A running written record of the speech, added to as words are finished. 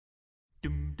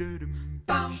In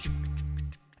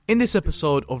this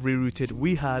episode of Rerooted,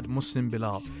 we had Muslim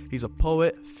Bilal. He's a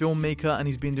poet, filmmaker, and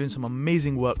he's been doing some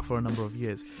amazing work for a number of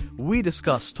years. We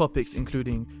discussed topics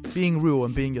including being real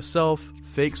and being yourself,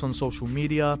 fakes on social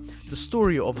media, the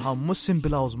story of how Muslim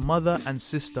Bilal's mother and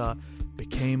sister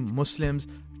became Muslims.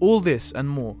 All this and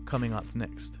more coming up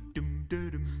next.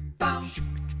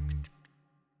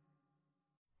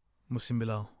 Muslim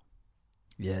Bilal.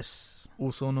 Yes.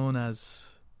 Also known as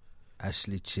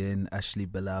Ashley Chin, Ashley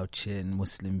Bilal Chin,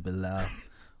 Muslim Bilal.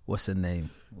 What's her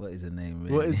name? What is her name,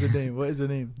 really? What is the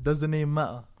name? Does the name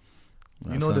matter?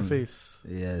 You know the face.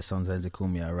 Yeah, sometimes they call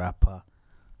me a rapper,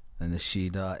 and a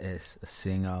sheet artist, a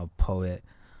singer, a poet.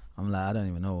 I'm like, I don't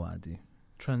even know what I do.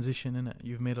 Transition, innit?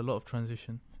 You've made a lot of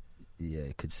transition. Yeah,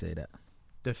 you could say that.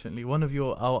 Definitely. One of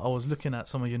your, I was looking at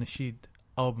some of your nasheed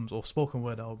albums or spoken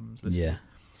word albums. Let's say,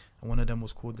 and one of them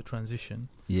was called The Transition.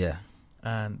 Yeah.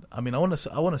 And I mean, I want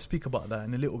to speak about that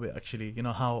in a little bit, actually. You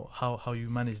know how you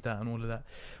manage that and all of that.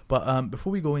 But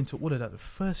before we go into all of that, the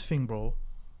first thing, bro,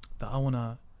 that I want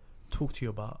to talk to you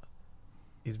about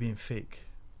is being fake.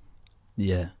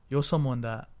 Yeah. You're someone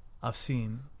that I've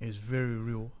seen is very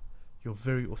real. You're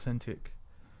very authentic.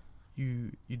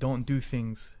 You don't do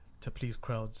things to please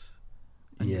crowds.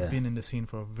 And you've been in the scene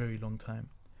for a very long time.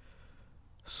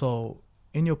 So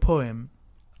in your poem,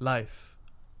 Life,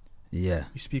 you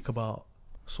speak about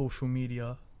social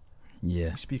media.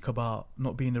 You speak about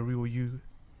not being the real you.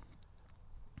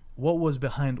 What was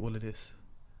behind all of this?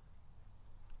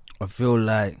 I feel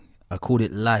like I called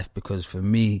it Life because for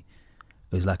me,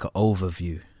 it was like an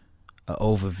overview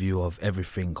of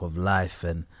everything, of life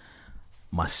and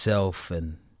myself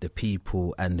and the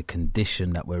people and the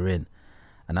condition that we're in.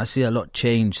 And I see a lot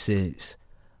change since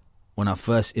when I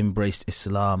first embraced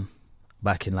Islam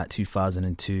back in like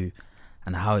 2002,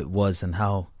 and how it was and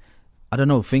how, I don't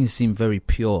know, things seem very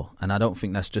pure. And I don't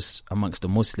think that's just amongst the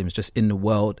Muslims, just in the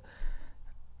world.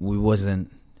 We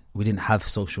didn't have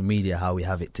social media how we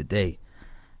have it today.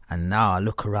 And now I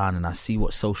look around and I see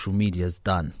what social media has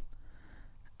done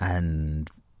and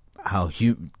how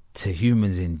to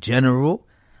humans in general.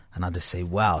 And I just say,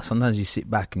 wow. Sometimes you sit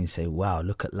back and you say, wow,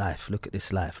 look at life, look at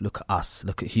this life, look at us,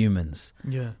 look at humans.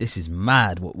 Yeah. This is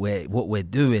mad. What we're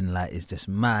doing, like, is just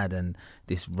mad. And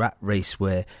this rat race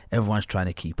where everyone's trying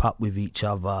to keep up with each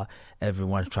other,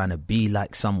 everyone's trying to be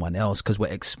like someone else, because we're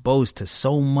exposed to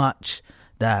so much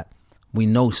that we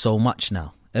know so much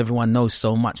now. Everyone knows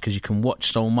so much because you can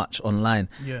watch so much online.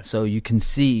 Yeah. So you can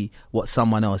see what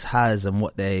someone else has and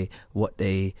what they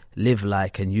live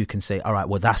like, and you can say, all right,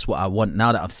 well, that's what I want.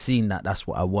 Now that I've seen that, that's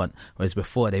what I want. Whereas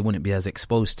before, they wouldn't be as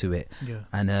exposed to it. Yeah.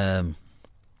 And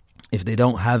if they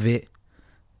don't have it,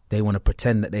 they want to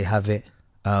pretend that they have it.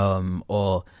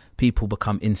 Or people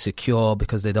become insecure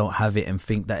because they don't have it and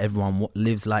think that everyone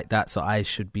lives like that, so I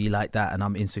should be like that, and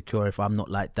I'm insecure. If I'm not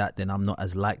like that, then I'm not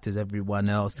as liked as everyone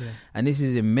else. Yeah. And this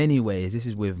is in many ways. This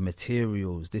is with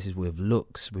materials, this is with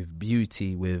looks, with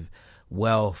beauty, with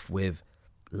wealth, with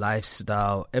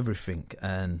lifestyle, everything.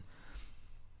 And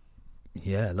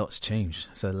yeah, lots changed.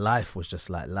 So Life was just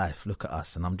like Life. Look at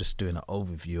us. And I'm just doing an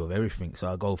overview of everything.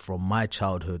 So I go from my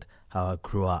childhood, how I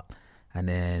grew up, and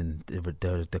then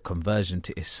the conversion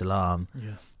to Islam,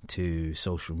 to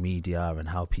social media and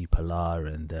how people are.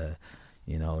 And,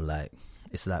 like,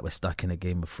 it's like we're stuck in a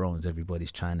Game of Thrones.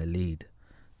 Everybody's trying to lead.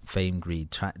 Fame,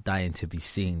 greed, dying to be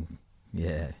seen.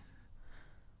 Yeah.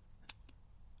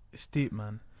 It's deep,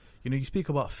 man. You know, you speak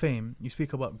about fame, you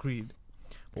speak about greed.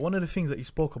 But one of the things that you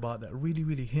spoke about that really,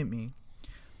 really hit me,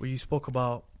 where you spoke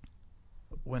about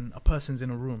when a person's in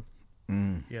a room,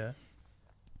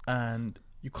 and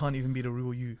you can't even be the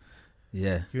real you.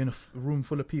 Yeah. You're in a room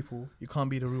full of people, you can't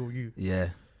be the real you. Yeah.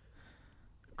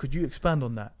 Could you expand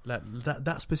on that? Like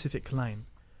that specific line.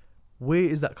 Where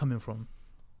is that coming from?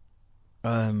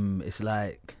 It's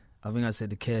like, I think I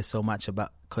said, care so much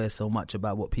about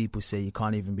what people say. You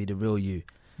can't even be the real you.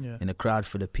 Yeah. In a crowd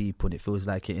full of people, and it feels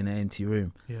like it in an empty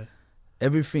room. Yeah.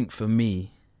 Everything for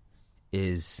me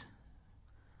is,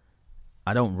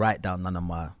 I don't write down none of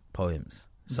my poems.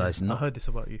 So it's not. I heard this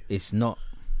about you. It's not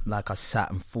like I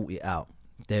sat and thought it out.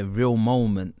 They're real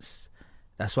moments.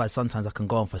 That's why sometimes I can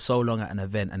go on for so long at an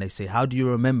event and they say, how do you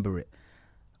remember it?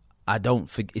 I don't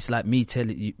forget. It's like me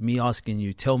asking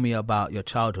you, tell me about your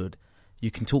childhood.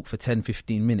 You can talk for 10,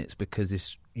 15 minutes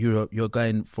because you're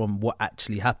going from what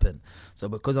actually happened. So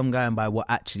because I'm going by what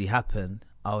actually happened,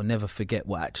 I'll never forget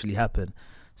what actually happened.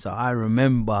 So I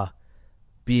remember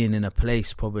being in a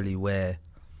place probably where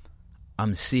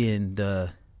I'm seeing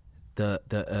the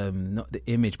not the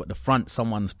image but the front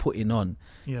someone's putting on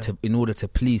in order to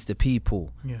please the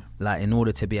people, like in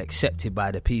order to be accepted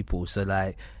by the people. So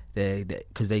like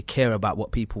because they care about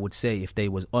what people would say if they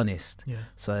was honest. Yeah.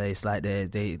 So it's like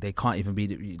they can't even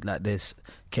be like there's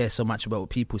care so much about what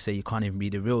people say, you can't even be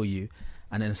the real you.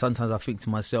 And then sometimes I think to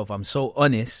myself, I'm so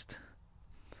honest,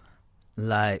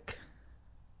 like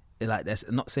that's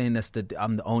not saying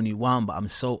I'm the only one, but I'm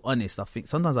so honest.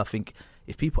 Sometimes I think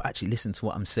if people actually listen to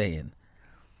what I'm saying,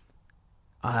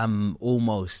 I'm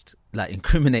almost like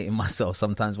incriminating myself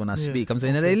sometimes when I speak. I'm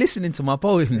saying, are they listening to my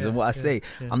poems and what I say?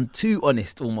 Yeah. I'm too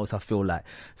honest almost, I feel like.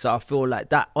 So I feel like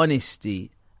that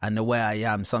honesty and the way I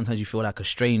am, sometimes you feel like a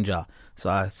stranger. So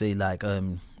I say like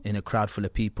in a crowd full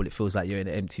of people, it feels like you're in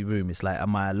an empty room. It's like,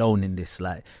 am I alone in this?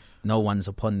 Like, no one's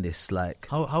upon this. Like,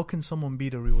 how can someone be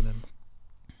the real then?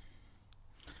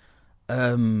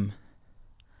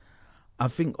 I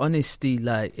think honesty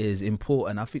like is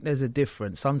important. I think there's a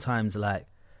difference. Sometimes like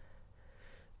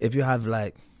if you have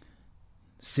like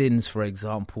sins, for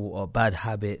example, or bad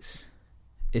habits,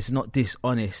 it's not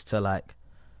dishonest to like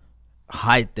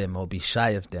hide them or be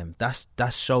shy of them. That's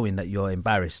showing that you're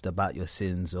embarrassed about your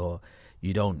sins, or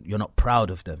you're not proud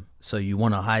of them, so you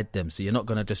want to hide them. So you're not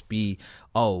gonna just be,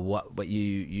 but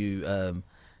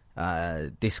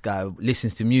this guy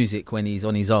listens to music when he's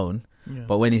on his own. Yeah.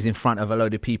 But when he's in front of a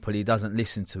load of people, he doesn't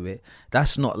listen to it.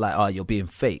 That's not like, you're being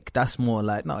fake. That's more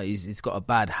like, no, he's got a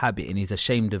bad habit and he's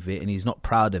ashamed of it and he's not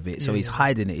proud of it. So he's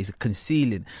hiding it. He's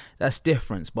concealing. That's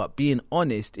different. But being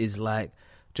honest is like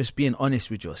just being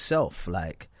honest with yourself.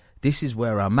 Like, this is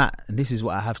where I'm at and this is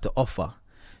what I have to offer.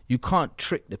 You can't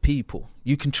trick the people.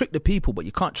 You can trick the people, but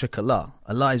you can't trick Allah.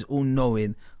 Allah is all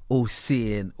knowing, all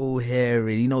seeing, all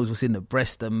hearing. He knows what's in the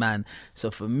breast of man. So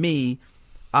for me,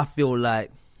 I feel like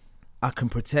I can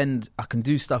pretend, I can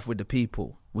do stuff with the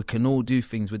people. We can all do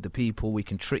things with the people. We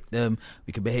can trick them.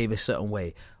 We can behave a certain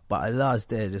way. But Allah's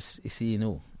there, just seeing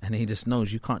all. And he just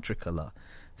knows you can't trick Allah.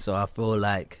 So I feel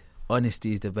like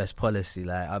honesty is the best policy.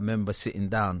 Like, I remember sitting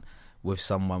down with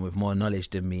someone with more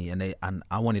knowledge than me, and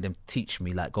I wanted them to teach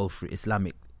me, like, go through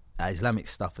Islamic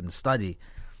stuff and study.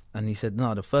 And he said,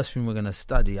 no, the first thing we're going to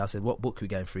study, I said, what book are we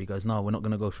going through? He goes, no, we're not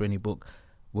going to go through any book.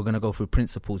 We're going to go through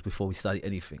principles before we study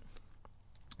anything.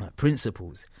 Like,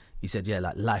 principles. He said, yeah,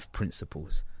 like life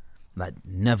principles. Like,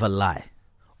 never lie.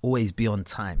 Always be on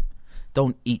time.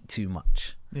 Don't eat too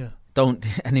much. Yeah.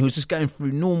 And he was just going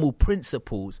through normal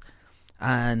principles.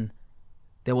 And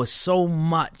there was so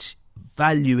much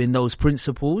value in those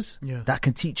principles that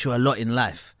can teach you a lot in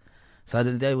life. So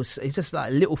it's just like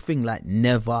a little thing like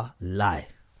never lie.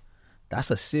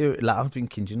 That's a serious, like, I'm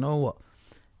thinking, do you know what?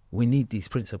 We need these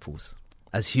principles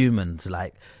as humans.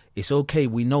 Like, it's okay,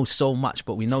 we know so much,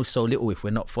 but we know so little if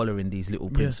we're not following these little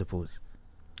principles.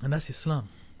 And that's Islam.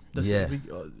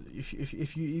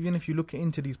 If you look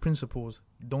into these principles,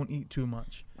 don't eat too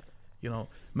much. You know,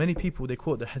 many people, they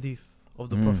quote the hadith of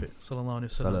the Prophet sallallahu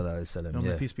alaihi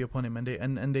wasallam, peace be upon him, and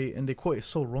they quote it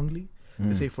so wrongly.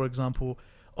 They say, for example,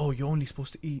 you're only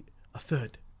supposed to eat a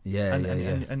third.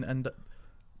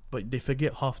 But they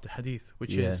forget half the hadith,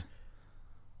 which is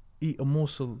eat a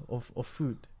morsel of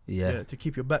food. To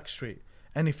keep your back straight.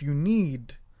 And if you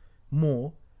need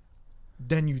more,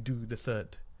 then you do the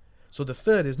third. So the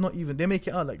third is not even, they make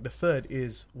it out like the third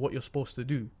is what you're supposed to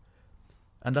do.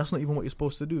 And that's not even what you're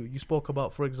supposed to do. You spoke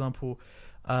about, for example,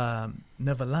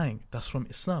 never lying. That's from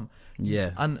Islam.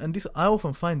 Yeah. And this, I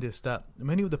often find this, that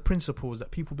many of the principles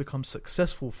that people become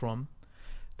successful from,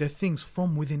 they're things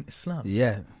from within Islam.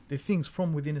 Yeah. They're things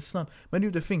from within Islam. Many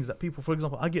of the things that people, for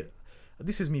example,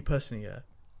 this is me personally,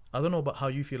 I don't know about how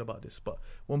you feel about this, but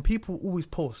when people always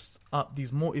post up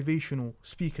these motivational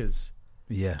speakers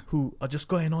who are just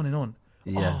going on and on.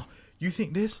 Oh, you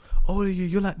think this? Oh,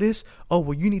 you're like this? Oh,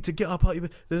 well, you need to get up out of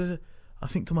your... I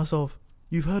think to myself,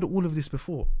 you've heard all of this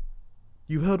before.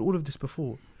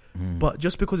 But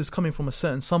just because it's coming from a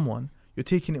certain someone, you're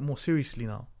taking it more seriously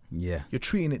now. Yeah. You're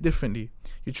treating it differently.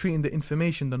 You're treating the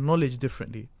information, the knowledge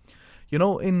differently. You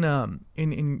know,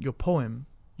 in your poem,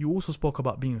 you also spoke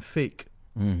about being fake.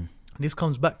 This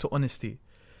comes back to honesty.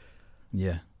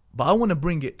 Yeah. But I want to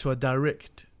bring it to a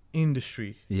direct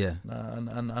industry. Yeah.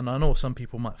 And I know some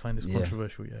people might find this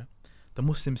controversial, The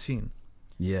Muslim scene.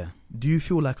 Yeah. Do you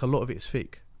feel like a lot of it is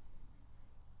fake?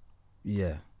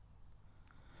 Yeah.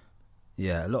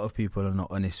 Yeah, a lot of people are not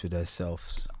honest with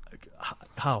themselves.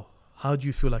 How? How do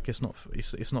you feel like it's not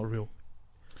real?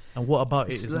 And what about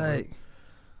it is like, not real?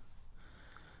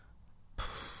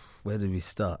 Where do we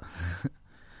start?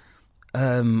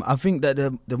 I think that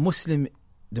the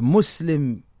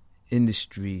Muslim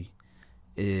industry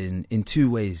in two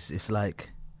ways. It's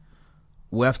like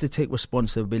we have to take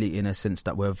responsibility in a sense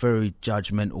that we're very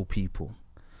judgmental people.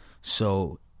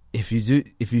 So if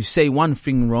you say one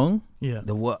thing wrong, Yeah.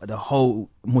 the whole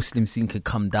Muslim scene could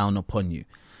come down upon you.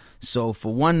 So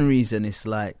for one reason, it's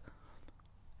like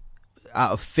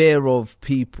out of fear of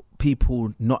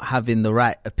people not having the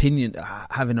right opinion,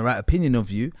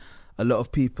 of you, a lot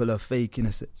of people are faking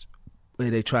a sense where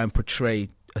they try and portray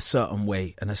a certain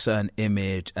way and a certain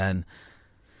image, and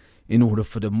in order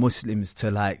for the Muslims to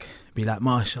like be like,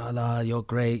 mashallah, you're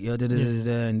great, you're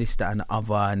and this, that and the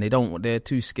other, and they're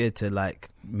too scared to like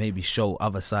maybe show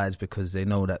other sides because they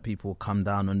know that people will come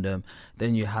down on them.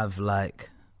 Then you have like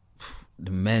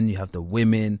the men, you have the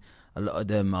women, a lot of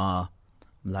them are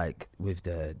like with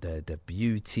the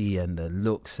beauty and the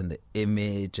looks and the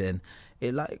image, and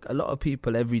it like a lot of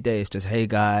people every day it's just hey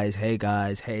guys,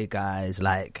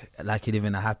 like you live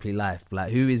in a happy life.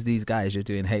 Like, who is these guys you're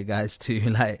doing hey guys to?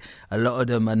 Like, a lot of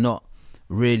them are not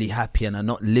really happy and are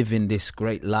not living this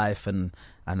great life, and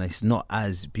it's not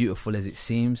as beautiful as it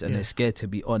seems, and they're scared to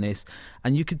be honest.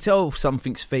 And you can tell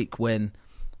something's fake when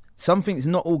something's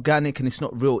not organic and it's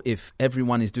not real if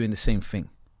everyone is doing the same thing.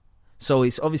 So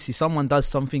it's obviously someone does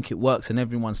something, it works, and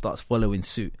everyone starts following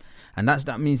suit. And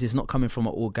that means it's not coming from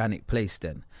an organic place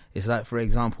then. It's like, for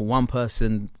example, one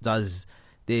person does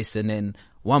this and then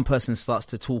one person starts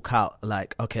to talk out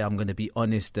like, okay, I'm going to be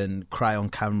honest and cry on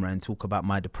camera and talk about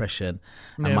my depression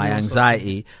and my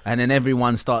anxiety. And then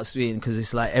everyone starts doing, because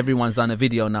it's like everyone's done a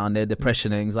video now on their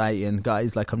depression and anxiety, and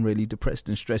guys like, I'm really depressed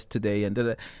and stressed today.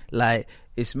 And like,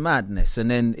 it's madness.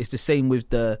 And then it's the same with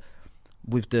the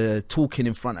talking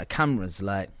in front of cameras.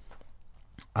 Like,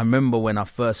 I remember when I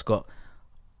first got,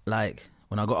 like,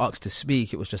 when I got asked to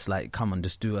speak, it was just like, come on,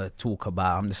 just do a talk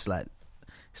about. I'm just like,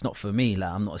 it's not for me.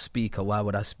 Like, I'm not a speaker. Why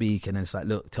would I speak? And then it's like,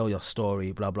 look, tell your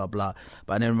story, blah, blah, blah.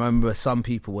 But then I remember some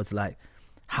people was like,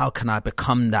 how can I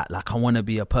become that? Like, I want to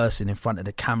be a person in front of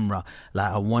the camera.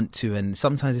 Like, I want to. And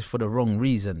sometimes it's for the wrong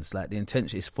reasons. Like, the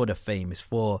intention is for the fame. It's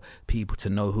for people to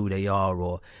know who they are,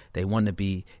 or they want to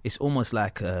be. It's almost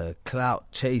like a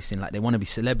clout chasing. Like, they want to be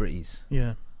celebrities.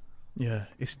 Yeah. Yeah,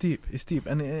 it's deep.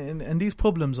 And these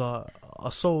problems are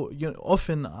so, you know,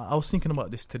 often, I was thinking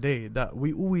about this today, that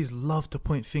we always love to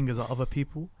point fingers at other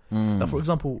people. Like, for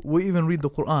example, we even read the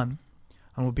Quran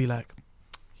and we'll be like,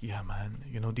 yeah, man,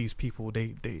 you know, these people,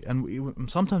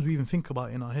 sometimes we even think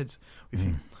about it in our heads. We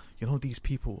think, you know, these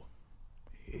people,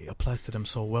 it applies to them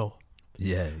so well.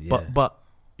 Yeah. But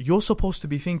you're supposed to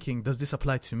be thinking, does this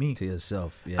apply to me? To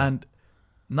yourself, yeah. And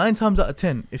 9 times out of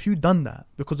 10, if you've done that,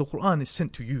 because the Quran is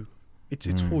sent to you,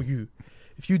 it's for you.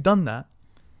 If you've done that,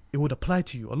 it would apply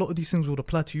to you. A lot of these things would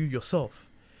apply to you yourself.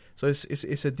 So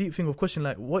it's a deep thing of question.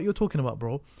 Like, what you're talking about,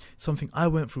 bro, something I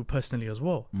went through personally as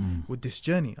well with this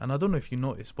journey. And I don't know if you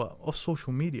noticed, but off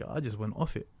social media, I just went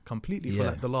off it completely for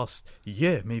like the last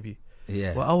year, maybe.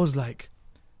 Yeah. But I was like,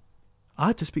 I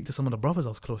had to speak to some of the brothers I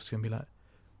was close to and be like,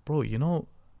 bro, you know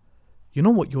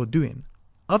what you're doing?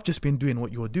 I've just been doing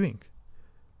what you're doing.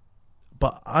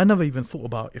 But I never even thought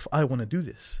about if I want to do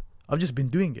this. I've just been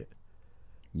doing it.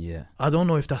 Yeah. I don't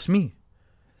know if that's me.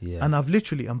 Yeah. And I've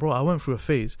literally, and bro, I went through a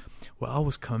phase where I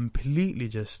was completely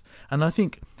and I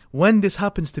think when this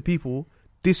happens to people,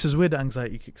 this is where the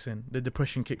anxiety kicks in, the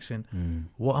depression kicks in.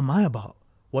 What am I about?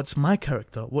 What's my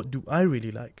character? What do I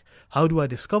really like? How do I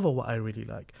discover what I really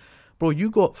like? Bro, you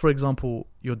got, for example,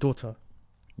 your daughter,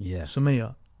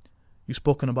 Sumaya. You've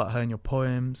spoken about her in your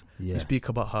poems. Yeah. You speak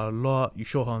about her a lot. You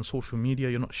show her on social media.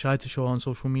 You're not shy to show her on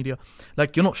social media.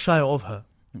 Like, you're not shy of her.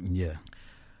 Yeah.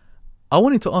 I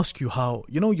wanted to ask you how,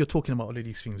 you know, you're talking about all of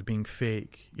these things, being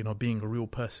fake, you know, being a real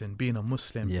person, being a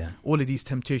Muslim, all of these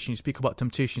temptations. You speak about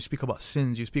temptation, you speak about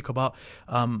sins, you speak about,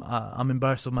 I'm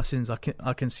embarrassed of my sins, I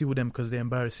can see with them because they're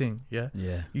embarrassing, yeah?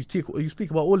 You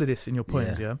speak about all of this in your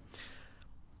poems, yeah?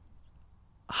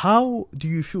 How do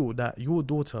you feel that your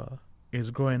daughter is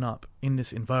growing up in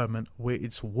this environment where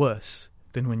it's worse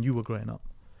than when you were growing up?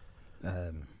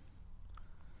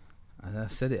 And I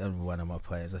said it on one of my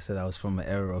poems. I said I was from an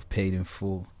era of paid in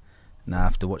full. Now I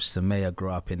have to watch Sumaya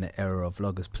grow up in the era of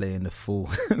vloggers playing the fool.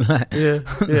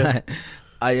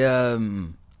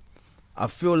 I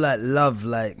feel like love,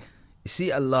 like, you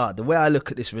see, Allah, the way I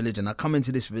look at this religion, I come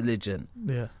into this religion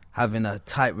having a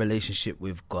tight relationship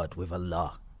with God, with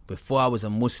Allah. Before I was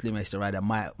a Muslim, I used to ride a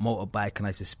motorbike and I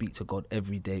used to speak to God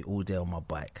every day, all day on my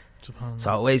bike. So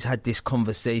I always had these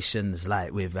conversations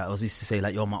like with, I was used to say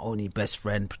like, you're my only best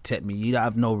friend, protect me. You don't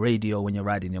have no radio when you're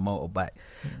riding your motorbike.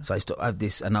 So I used to have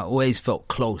this, and I always felt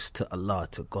close to Allah,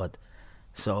 to God.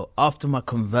 So after my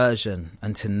conversion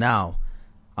until now,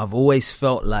 I've always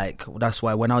felt like, that's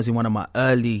why when I was in one of my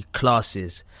early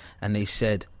classes and they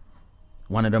said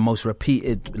one of the most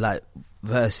repeated like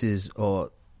verses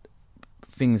or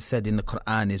things said in the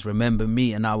Quran is remember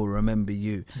me and I will remember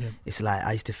you. Yeah. It's like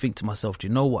I used to think to myself, do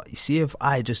you know what? You see, if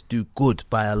I just do good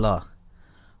by Allah,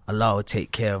 Allah will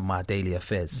take care of my daily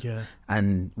affairs. Yeah.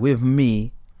 And with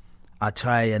me, I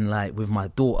try and like with my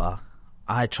daughter,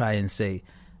 I try and say,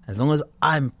 as long as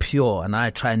I'm pure and I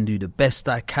try and do the best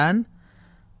I can,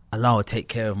 Allah will take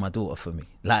care of my daughter for me.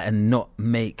 Like, and not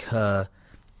make her,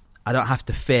 I don't have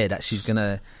to fear that she's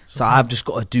gonna, so I've just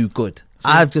got to do good.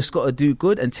 I've just got to do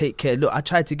good and take care. Look, I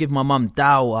tried to give my mum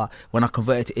dawah when I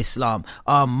converted to Islam.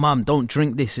 Oh, mum, don't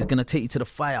drink this. It's going to take you to the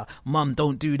fire. Mum,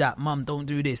 don't do that. Mum, don't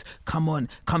do this. Come on,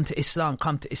 come to Islam,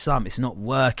 come to Islam. It's not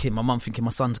working. My mum thinking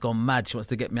my son's gone mad. She wants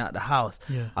to get me out of the house.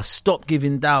 Yeah. I stopped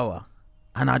giving dawah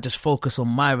and I just focus on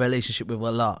my relationship with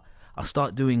Allah. I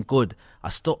start doing good. I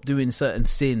stop doing certain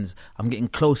sins. I'm getting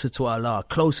closer to Allah,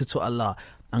 closer to Allah.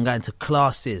 I'm going to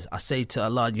classes. I say to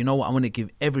Allah, you know what? I want to give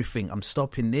everything. I'm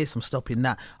stopping this. I'm stopping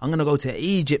that. I'm going to go to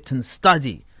Egypt and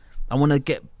study. I want to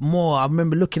get more. I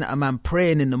remember looking at a man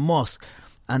praying in the mosque.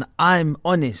 And I'm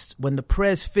honest, when the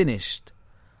prayer's finished,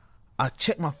 I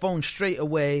check my phone straight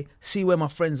away, see where my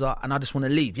friends are, and I just want to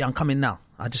leave. Yeah, I'm coming now.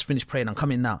 I just finished praying. I'm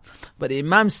coming now. But the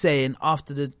Imam's saying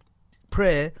after the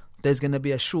prayer, there's going to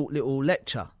be a short little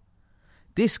lecture.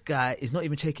 This guy is not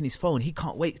even checking his phone. He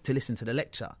can't wait to listen to the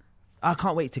lecture. I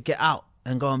can't wait to get out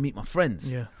and go and meet my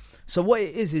friends. Yeah. So what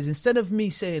it is instead of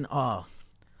me saying, I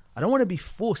don't want to be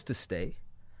forced to stay,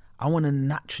 I want to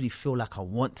naturally feel like I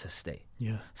want to stay.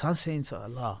 Yeah. So I'm saying to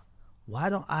Allah,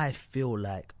 why don't I feel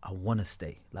like I want to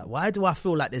stay? Like, why do I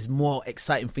feel like there's more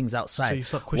exciting things outside? So you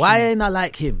start questioning- Why ain't I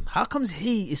like him? How comes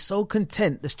he is so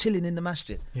content just chilling in the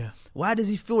masjid? Yeah. Why does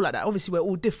he feel like that? Obviously, we're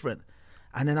all different.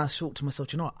 And then I thought to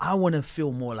myself, you know what? I want to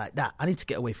feel more like that. I need to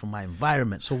get away from my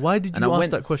environment. So why did And you I ask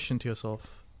went- that question to yourself?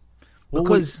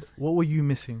 Because- what were you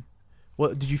missing?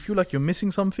 What did you feel like you're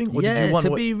missing something? Or did Yeah, you want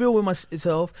to what- be real with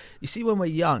myself, you see, when we're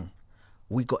young,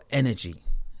 we got energy.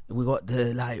 We got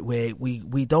the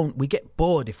we get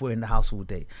bored if we're in the house all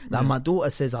day. Like my daughter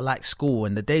says, I like school,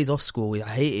 and the days off school, I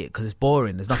hate it because it's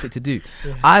boring. There's nothing to do.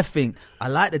 Yeah. I think I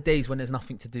like the days when there's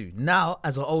nothing to do. Now,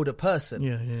 as an older person,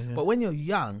 Yeah. but when you're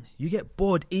young, you get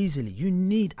bored easily. You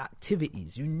need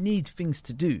activities. You need things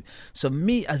to do. So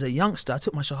me, as a youngster, I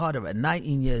took my Shahada at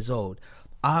 19 years old.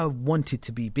 I wanted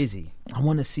to be busy. I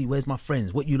want to see where's my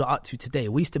friends, what you lot up to today.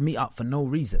 We used to meet up for no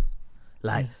reason.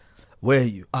 Like, where are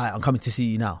you? All right, I'm coming to see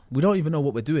you now. We don't even know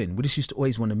what we're doing. We just used to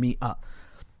always want to meet up.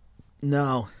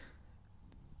 Now,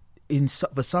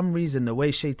 for some reason, the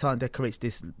way Shaitan decorates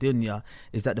this dunya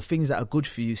is that the things that are good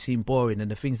for you seem boring and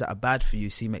the things that are bad for you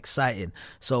seem exciting.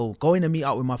 So going to meet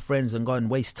up with my friends and go and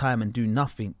waste time and do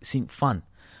nothing seemed fun.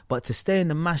 But to stay in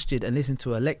the masjid and listen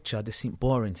to a lecture, this seemed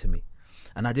boring to me.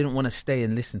 And I didn't want to stay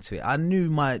and listen to it. I knew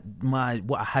my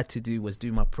what I had to do was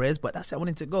do my prayers, but that's it. I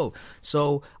wanted to go.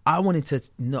 So I wanted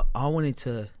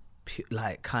to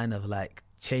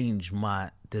change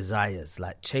my desires,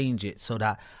 like change it so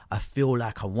that I feel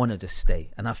like I wanted to stay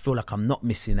and I feel like I'm not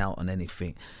missing out on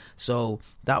anything. So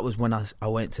that was when I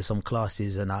went to some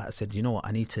classes and I said, you know what,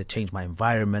 I need to change my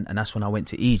environment. And that's when I went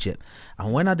to Egypt.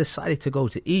 And when I decided to go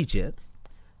to Egypt,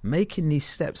 making these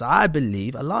steps, I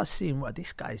believe Allah's seeing what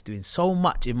this guy is doing so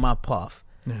much in my path.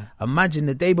 Yeah. Imagine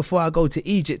the day before I go to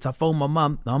Egypt, I phone my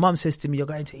mum. My mum says to me, you're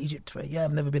going to Egypt? Yeah,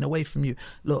 I've never been away from you.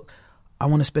 Look, I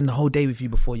want to spend the whole day with you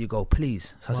before you go,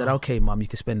 please. So I said, okay, mum, you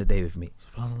can spend the day with me.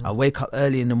 I wake up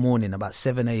early in the morning, about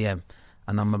 7 a.m,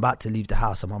 and I'm about to leave the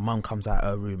house, and my mum comes out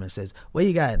of her room and says, where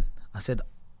you going? I said,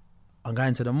 I'm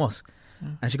going to the mosque.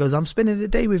 And she goes, I'm spending the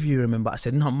day with you, remember? I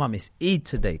said, no, mum, it's Eid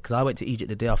today, because I went to Egypt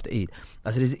the day after Eid.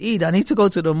 I said, it's Eid. I need to go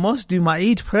to the mosque, do my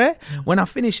Eid prayer. When I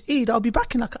finish Eid, I'll be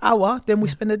back in like an hour. Then we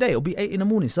spend the day. It'll be 8 in the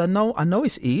morning. So I know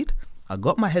it's Eid. I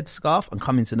got my headscarf and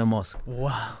come into the mosque.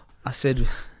 Wow. I said,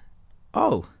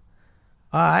 oh,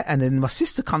 all right. And then my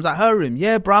sister comes out her room.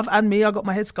 Yeah, bruv, and me, I got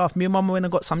my headscarf. Me and mum went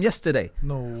and got some yesterday.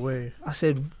 No way. I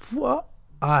said, what?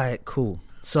 All right, cool.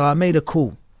 So I made a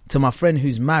call to my friend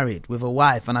who's married with a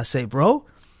wife, and I say, bro,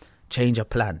 change your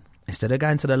plan. Instead of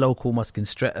going to the local mosque in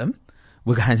Streatham,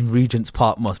 we're going to Regent's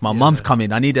Park Mosque. My mum's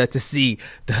coming. I need her to see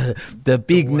the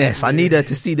bigness. I need her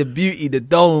to see the beauty, the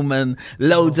dome, and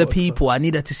loads of people. I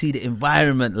need her to see the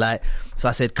environment. Like, so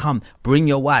I said, come, bring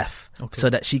your wife, so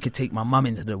that she could take my mum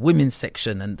into the women's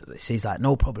section. And she's like,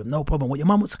 no problem. What, your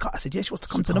mum wants to come? I said, yeah, she wants to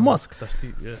come to the mosque. That's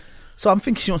deep, yeah. So I'm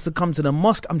thinking she wants to come to the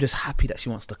mosque. I'm just happy that she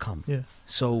wants to come. Yeah.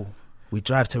 So we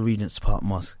drive to Regent's Park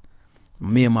Mosque.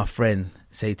 Me and my friend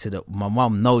say my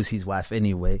mum knows his wife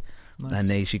anyway. Nice. And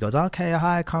then she goes, okay,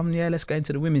 hi, come, yeah, let's go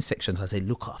into the women's section. So I say,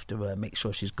 look after her, make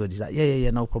sure she's good. He's like, yeah,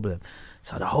 no problem.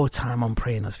 So the whole time I'm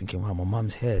praying, I was thinking, wow, my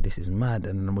mum's here, this is mad.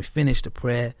 And then we finished the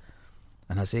prayer,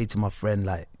 and I say to my friend,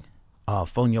 like,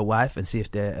 phone your wife and see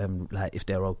if they're like if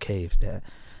they're okay, if they're.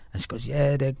 And she goes,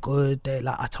 yeah, they're good. They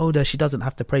like. I told her she doesn't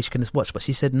have to pray; she can just watch. But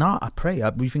she said, nah, I pray.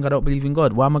 You think I don't believe in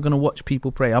God? Why am I going to watch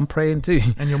people pray? I'm praying too.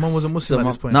 And your mum wasn't Muslim at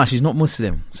this point? No, she's not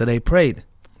Muslim. So they prayed.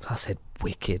 So I said,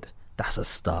 wicked. That's a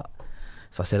start.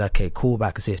 So I said, okay, call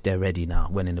back and see if they're ready now.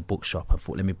 Went in the bookshop. I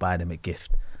thought, let me buy them a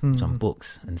gift, some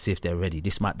books, and see if they're ready.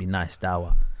 This might be nice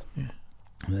dawah. Yeah.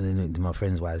 And then my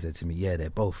friend's wife said to me, yeah, they're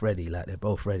both ready. Like, they're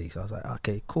both ready. So I was like,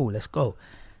 okay, cool, let's go.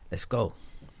 And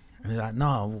they're like,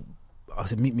 no. I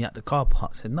said, meet me at the car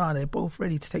park. I said, no, they're both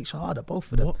ready to take Shahada,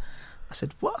 both of them. What? I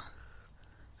said, what?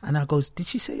 And I goes, did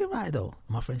she say it right though?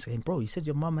 My friend saying, bro, you said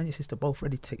your mum and your sister both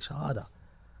ready to take Shahada.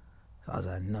 So I was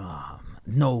like,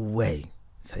 no way.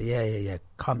 So yeah,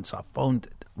 come. So I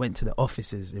went to the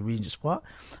offices in Regent's Park.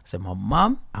 I said, my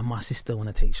mum and my sister want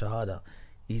to take Shahada.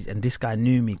 And this guy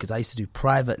knew me because I used to do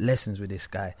private lessons with this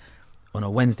guy on a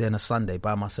Wednesday and a Sunday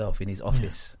by myself in his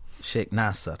office. Yeah. Sheikh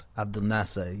Nasser, Abdul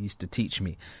Nasser, used to teach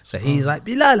me. So he's like,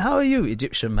 Bilal, how are you?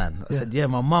 Egyptian man. I said, yeah,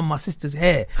 my mum, my sister's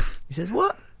here. He says,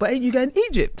 what? But ain't you going to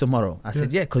Egypt tomorrow? I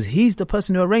said, yeah, because he's the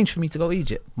person who arranged for me to go to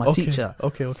Egypt, my teacher.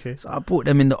 Okay. So I brought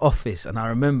them in the office and I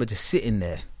remember just sitting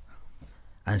there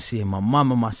and seeing my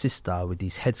mum and my sister with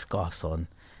these headscarves on,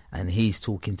 and he's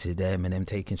talking to them and them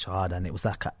taking Shahada, and it was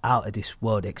like an out of this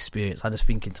world experience. I just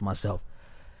thinking to myself,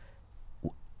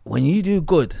 when you do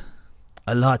good,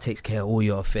 Allah takes care of all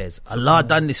your affairs. Allah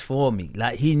done this for me.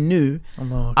 Like, he knew.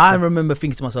 I remember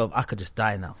thinking to myself, I could just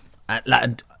die now.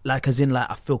 Like as in, like,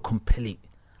 I feel complete.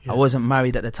 Yeah. I wasn't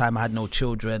married at the time. I had no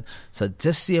children. So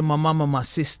just seeing my mum and my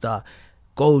sister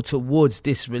go towards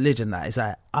this religion, that is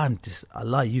like, I'm just,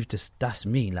 Allah, that's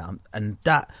me. Like, and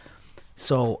that,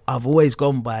 so I've always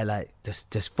gone by, like,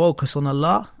 just focus on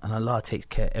Allah, and Allah takes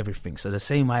care of everything. So the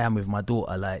same I am with my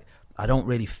daughter. Like, I don't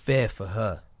really fear for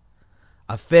her.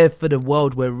 I fear for the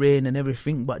world we're in and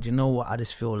everything, but you know what? I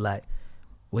just feel like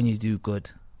when you do good,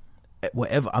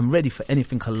 whatever, I'm ready for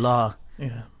anything Allah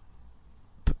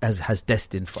has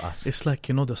destined for us. It's like,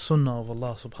 you know, the sunnah of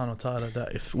Allah subhanahu wa ta'ala,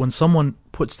 that if when someone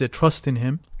puts their trust in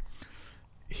him,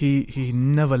 he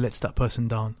never lets that person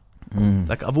down.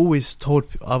 Like, I've always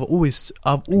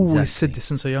said this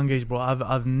since a young age, bro.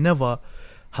 I've never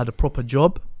had a proper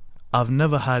job. I've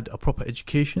never had a proper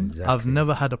education. I've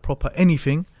never had a proper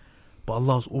anything. But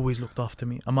Allah's always looked after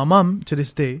me. And my mum, to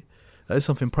this day, that is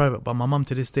something private, but my mum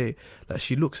to this day, like,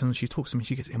 she looks and she talks to me,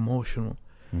 she gets emotional.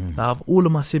 Like, I have all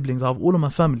of my siblings, I have all of my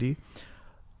family.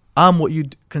 I'm what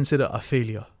you'd consider a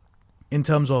failure in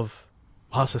terms of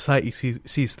how society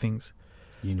sees things.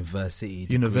 University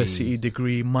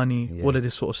degree, money, all of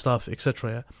this sort of stuff,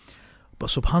 etc. Yeah? But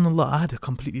subhanAllah, I had a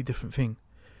completely different thing.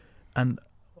 And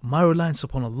my reliance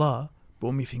upon Allah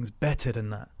brought me things better than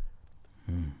that.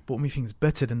 I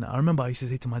remember I used to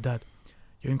say to my dad,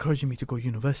 you're encouraging me to go to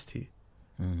university,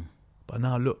 but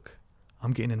now look,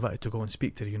 I'm getting invited to go and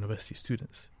speak to the university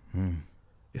students.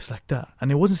 It's like that.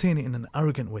 And I wasn't saying it in an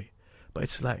arrogant way, but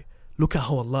it's like, look at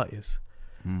how Allah is.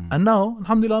 And now,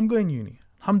 alhamdulillah, I'm going uni.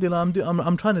 Alhamdulillah,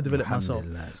 I'm trying to develop myself.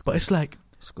 But it's like,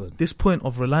 it's good. This point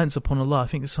of reliance upon Allah, I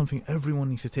think it's something everyone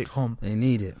needs to take home. They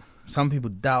need it. Some people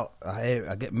doubt.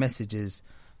 I get messages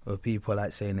of people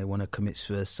like saying they want to commit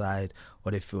suicide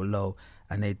or they feel low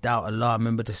and they doubt Allah. I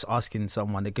remember just asking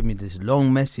someone, they give me this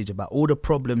long message about all the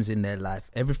problems in their life,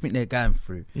 everything they're going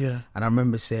through. Yeah. And I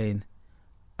remember saying,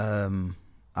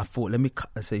 I thought, let me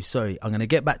say, sorry, I'm going to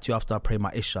get back to you after I pray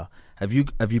my Isha. Have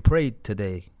you prayed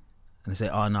today? And they say,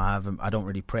 oh no, I haven't. I don't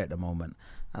really pray at the moment.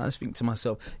 And I just think to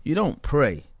myself, you don't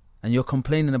pray and you're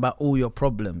complaining about all your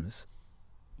problems.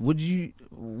 What do you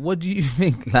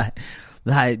think?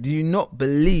 Like, do you not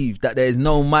believe that there is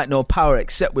no might, no power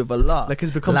except with Allah? Like,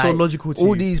 it's become so logical to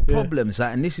all you. These problems,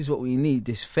 like, and this is what we need,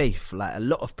 this faith. Like, a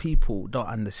lot of people don't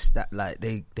understand, like,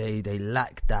 they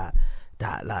lack that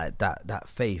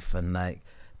faith, and like,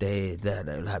 they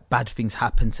like, bad things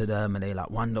happen to them and they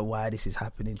like wonder why this is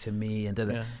happening to me, and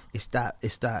it's that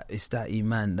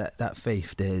iman, that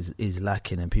faith there is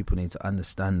lacking, and people need to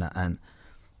understand that. And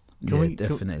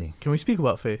definitely. Can we speak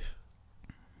about faith?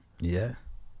 Yeah,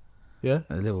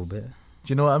 a little bit. Do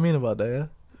you know what I mean about that?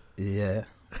 Yeah.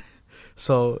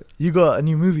 So you got a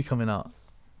new movie coming out,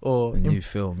 or new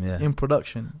film, in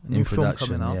production. A new film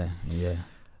coming out. Yeah.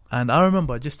 And I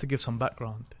remember, just to give some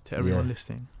background to everyone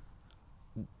listening,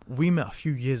 we met a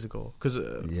few years ago, because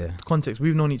context,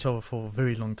 we've known each other for a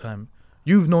very long time.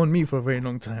 You've known me for a very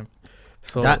long time.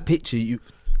 So that picture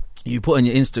you put on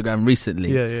your Instagram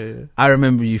recently. Yeah. I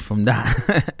remember you from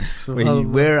that. So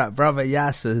We're at Brother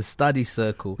Yasser's study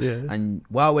circle. Yeah. And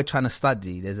while we're trying to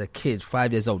study, there's a kid,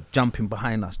 5 years old, jumping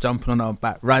behind us, jumping on our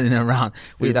back, running around.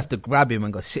 We'd have to grab him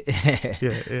and go, sit here.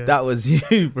 Yeah. That was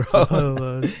you,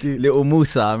 bro. Little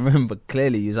Musa, I remember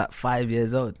clearly. He was like 5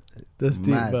 years old. That's deep,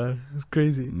 Mad. man. It's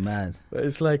crazy. Mad. But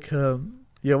it's like, what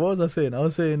was I saying? I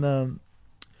was saying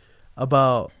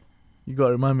about, you got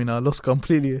to remind me now, I lost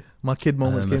completely. My kid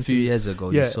moments came a few years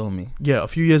ago, you saw me. Yeah, a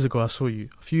few years ago I saw you.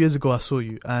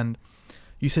 And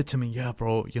you said to me, yeah,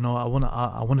 bro, you know, I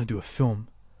wanna do a film.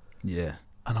 Yeah.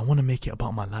 And I want to make it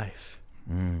about my life.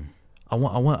 I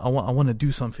want to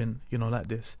do something, you know, like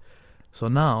this. So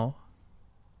now,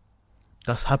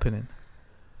 that's happening.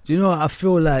 Do you know what? I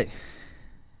feel like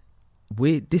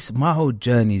my whole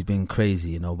journey's been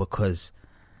crazy, you know, because,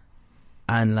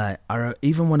 and like,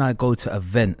 even when I go to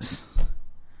events,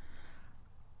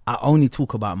 I only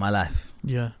talk about my life.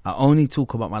 Yeah. I only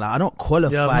talk about my life. I'm not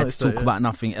qualified to talk about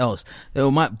nothing else. They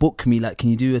might book me like,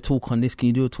 can you do a talk on this? Can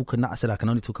you do a talk on that? I said, I can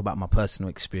only talk about my personal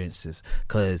experiences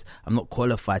because I'm not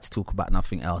qualified to talk about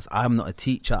nothing else. I'm not a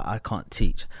teacher. I can't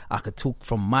teach. I could talk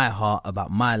from my heart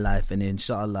about my life, and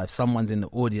inshallah, if someone's in the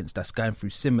audience that's going through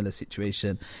similar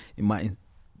situation, it might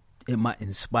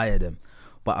inspire them.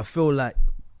 But I feel like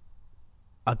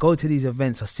I go to these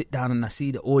events, I sit down and I see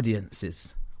the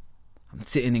audiences. I'm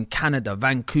sitting in Canada,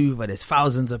 Vancouver, there's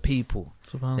thousands of people.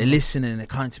 They're listening, they're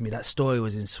coming to me. That story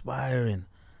was inspiring.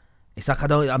 It's like,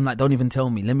 don't even tell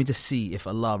me. Let me just see if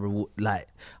Allah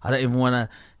I don't even want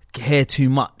to hear too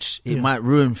much. It might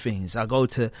ruin things. I go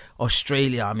to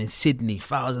Australia, I'm in Sydney,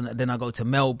 thousands. Then I go to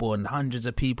Melbourne, hundreds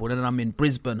of people. Then I'm in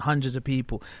Brisbane, hundreds of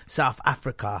people. South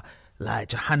Africa, like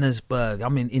Johannesburg.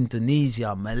 I'm in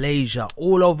Indonesia, Malaysia,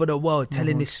 all over the world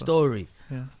telling this story.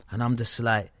 Yeah. And I'm just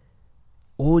like,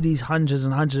 all these hundreds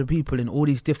and hundreds of people in all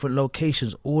these different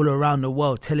locations all around the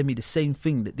world telling me the same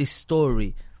thing, that this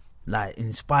story like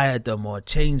inspired them or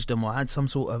changed them or had some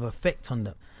sort of effect on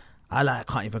them. I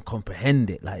can't even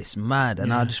comprehend it. Like, it's mad.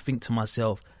 And I just think to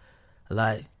myself,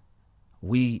 like,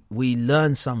 we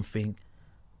learn something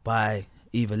by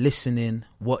either listening,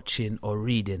 watching or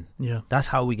reading. Yeah. That's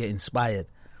how we get inspired.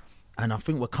 And I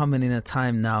think we're coming in a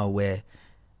time now where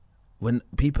when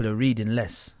people are reading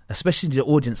less, especially the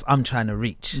audience I'm trying to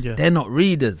reach, they're not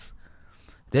readers.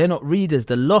 They're not readers.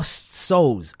 The lost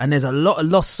souls, and there's a lot of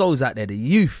lost souls out there. The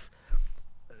youth,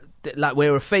 like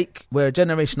we're a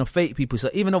generation of fake people. So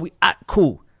even though we act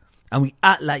cool and we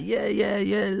act like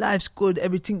yeah, life's good,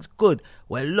 everything's good,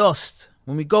 we're lost.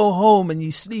 When we go home and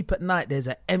you sleep at night, there's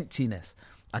an emptiness.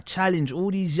 I challenge all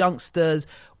these youngsters,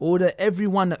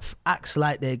 everyone that acts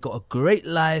like they got a great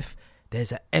life.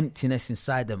 There's an emptiness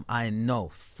inside them. I know,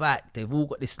 fact. They've all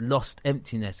got this lost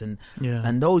emptiness, and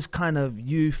those kind of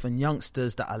youth and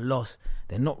youngsters that are lost,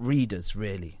 they're not readers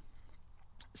really.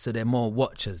 So they're more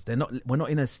watchers. We're not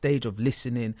in a stage of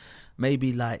listening.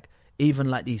 Maybe like even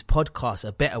like these podcasts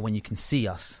are better when you can see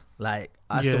us. Like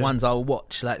that's the ones I'll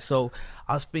watch. Like, so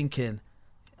I was thinking,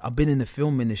 I've been in the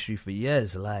film industry for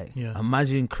years. Like,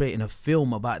 imagine creating a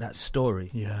film about that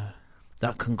story. Yeah,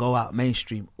 that can go out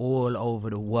mainstream all over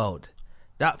the world.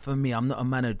 That for me, I'm not a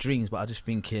man of dreams, but I'm just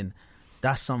thinking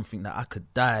that's something that I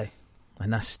could die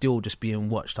and that's still just being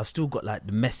watched. I still got like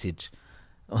the message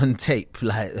on tape,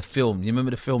 like the film. You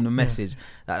remember the film, The Message?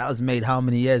 Like, that was made how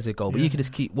many years ago? But you could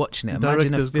just keep watching it.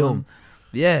 Imagine a film. Gone.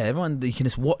 Yeah, everyone, you can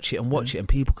just watch it and watch it and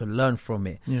people can learn from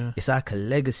it. Yeah. It's like a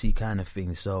legacy kind of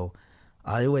thing. So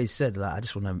I always said, like,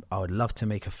 I would love to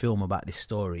make a film about this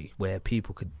story where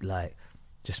people could like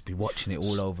just be watching it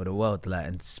all over the world, like,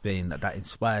 and Spain. That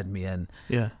inspired me, and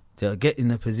to get in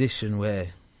a position where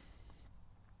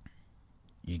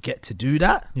you get to do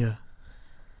that,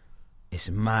 it's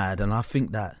mad. And I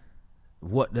think that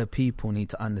what the people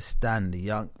need to understand,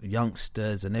 the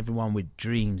youngsters and everyone with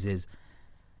dreams, is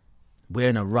we're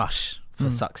in a rush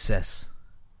for success.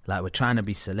 Like, we're trying to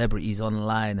be celebrities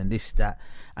online and this, that,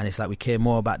 and it's like we care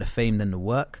more about the fame than the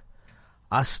work.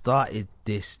 I started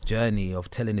this journey of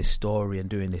telling this story and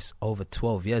doing this over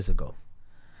 12 years ago.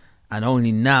 And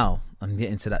only now I'm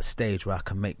getting to that stage where I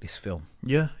can make this film.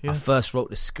 Yeah. I first wrote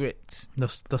the script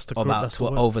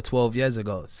over 12 years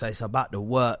ago. So it's about the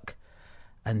work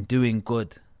and doing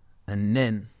good. And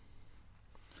then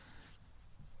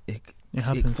it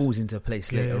falls into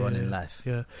place later on in life.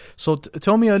 Yeah. So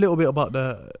tell me a little bit about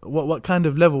what kind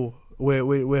of level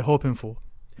we're hoping for.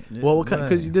 Well,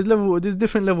 because there's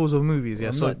different levels of movies. Yeah,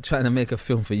 I'm not trying to make a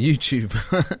film for YouTube.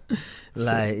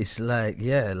 Like, it's like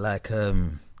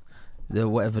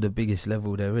whatever the biggest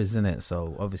level there is, isn't it?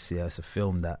 So obviously, it's a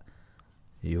film that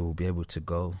you'll be able to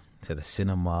go to the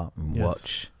cinema and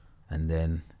watch, and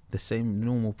then the same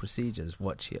normal procedures.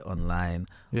 Watch it online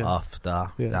Yeah.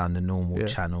 after down the normal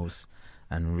channels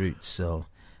and routes. So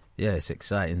yeah, it's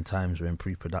exciting times. We're in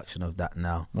pre-production of that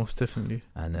now, Most definitely.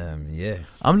 and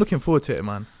I'm looking forward to it,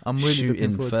 man. I'm really looking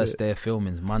shooting forward first to it. day of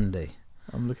filming Monday.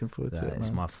 I'm looking forward to it, It's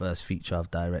man. my first feature I've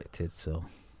directed, so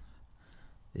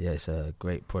yeah, it's a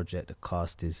great project. The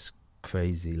cast is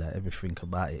crazy, like everything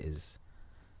about it is.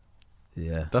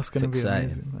 Yeah, That's going to it's be exciting.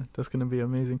 amazing, man. That's going to be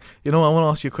amazing. You know, I want to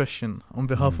ask you a question on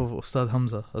behalf of Ustad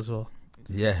Hamza as well.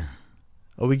 Yeah.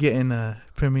 Are we getting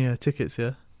premiere tickets,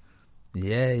 yeah?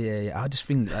 Yeah. I just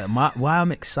think why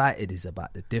I'm excited is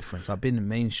about the difference. I've been in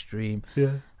mainstream,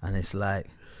 Yeah. and it's like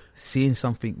seeing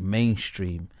something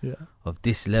mainstream Yeah. of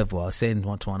this level. I was saying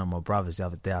to one of my brothers the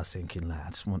other day, I was thinking, like, I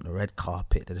just want the red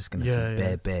carpet. They're just going to see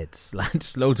bare beds. Like,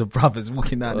 just loads of brothers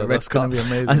walking down the red That's going to carpet.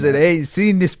 be amazing. I said, they ain't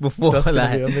seen this before. That's going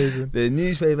Like, to be amazing. the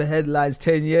newspaper headlines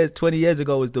 20 years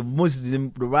ago was the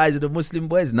rise of the Muslim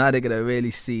boys. Now they're going to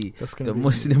really see That's gonna the be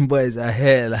Muslim boys are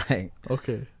here. Like,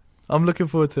 Okay. I'm looking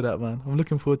forward to that, man. I'm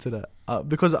looking forward to that.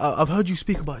 Because I've heard you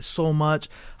speak about it so much.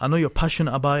 I know you're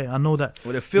passionate about it. I know that.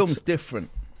 well, the film's different.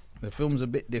 The film's a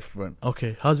bit different.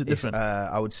 Okay. How's it different?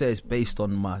 I would say it's based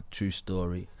on my true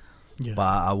story, Yeah. but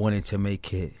I wanted to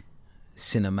make it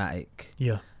cinematic,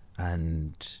 Yeah.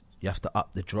 and you have to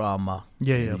up the drama.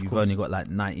 Yeah, of You've course. only got like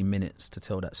 90 minutes to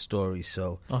tell that story,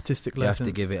 so Artistic you license. have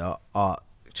to give it an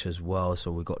arch as well.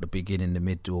 So we got the beginning, the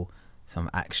middle,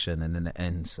 some action, and then the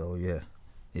end. So yeah,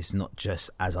 it's not just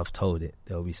as I've told it.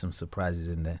 There'll be some surprises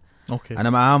in there. Okay. And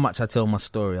no matter how much I tell my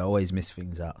story, I always miss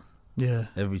things out. Yeah.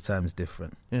 Every time's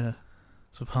different. Yeah.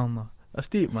 SubhanAllah. That's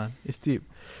deep, man. It's deep.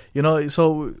 You know,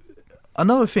 so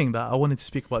another thing that I wanted to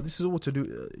speak about, this is all to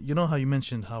do, you know how you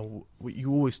mentioned how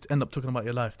you always end up talking about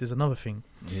your life. There's another thing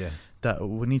Yeah. that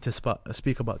we need to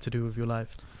speak about to do with your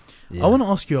life. Yeah. I want to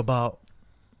ask you about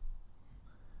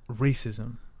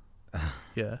racism.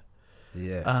 Yeah.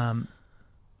 Yeah.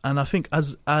 And I think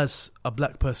as a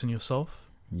black person yourself,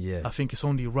 Yeah. I think it's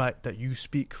only right that you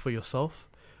speak for yourself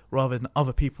rather than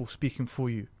other people speaking for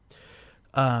you.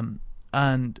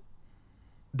 And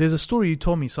there's a story you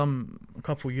told me a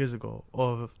couple of years ago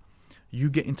of you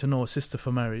getting to know a sister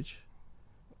for marriage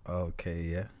Okay,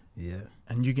 yeah. Yeah.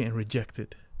 and you getting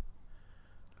rejected.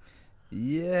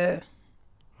 Yeah.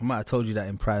 I might have told you that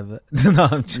in private. No,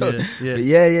 I'm joking. Yeah. But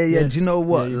yeah. Yeah. Do you know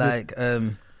what? Yeah, you like,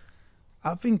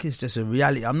 I think it's just a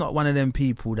reality. I'm not one of them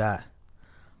people that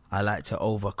I like to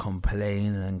over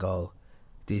complain and go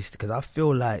this, because I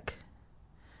feel like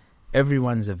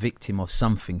everyone's a victim of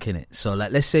something, innit? So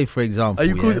like, let's say for example, Are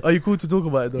you cool? Are you cool to talk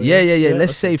about it though? Yeah.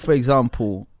 Let's say for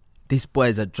example, this boy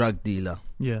is a drug dealer.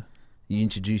 Yeah. You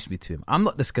introduce me to him. I'm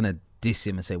not just gonna diss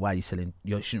him and say, why are you selling?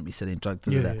 You shouldn't be selling drugs.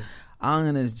 Yeah. I'm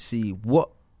gonna see what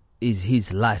is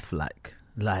his life like.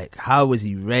 Like, how was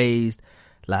he raised?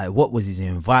 Like, what was his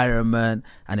environment?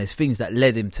 And there's things that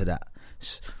led him to that.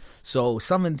 So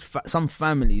some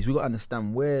families, we got to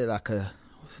understand, we're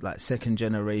like second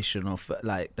generation of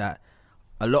like that.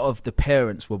 A lot of the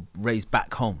parents were raised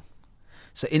back home.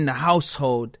 So in the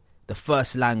household, the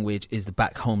first language is the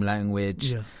back home language.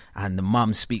 Yeah. And the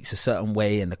mum speaks a certain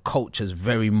way, and the culture's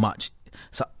very much.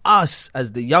 So us,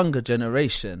 as the younger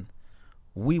generation,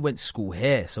 we went to school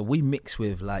here, so we mix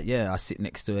with I sit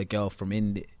next to a girl from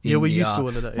India. Yeah, we're used to all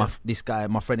of that. Yeah. This guy,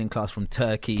 my friend in class from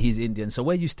Turkey, he's Indian, so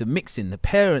we're used to mixing. The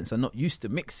parents are not used to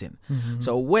mixing. Mm-hmm.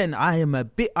 So when I am a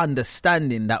bit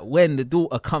understanding that when the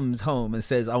daughter comes home and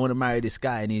says, I want to marry this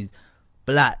guy and he's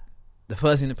black, the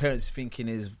first thing the parents are thinking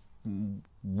is,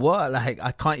 what? Like,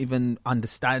 I can't even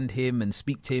understand him and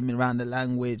speak to him around the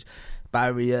language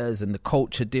barriers and the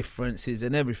culture differences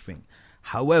and everything.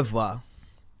 However,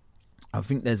 I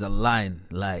think there's a line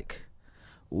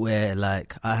where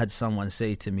I had someone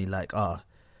say to me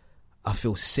I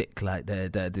feel sick. Like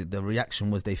the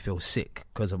reaction was they feel sick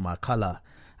because of my colour,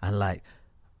 and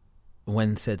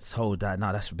when told that,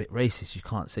 no, that's a bit racist. You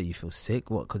can't say you feel sick.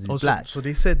 What? Because he's black. So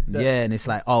they said that. Yeah, and it's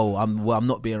I'm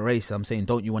not being racist. I'm saying,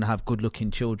 don't you want to have good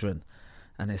looking children?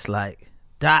 And it's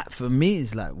that for me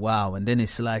is wow. And then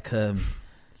it's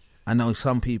I know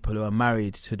some people who are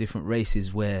married to different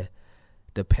races where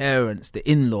the parents, the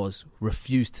in-laws,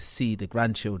 refuse to see the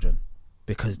grandchildren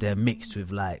because they're mixed with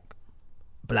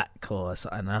black or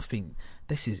something. And I think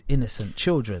this is innocent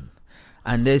children.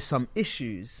 And there's some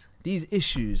issues. These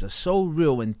issues are so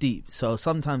real and deep. So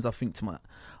sometimes I think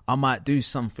I might do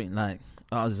something I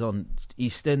was on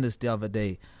EastEnders the other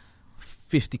day,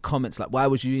 50 comments why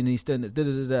was you in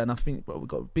EastEnders? And I think, bro, we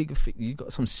got a bigger thing. You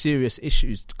got some serious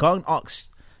issues. Go and ask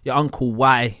your uncle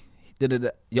why.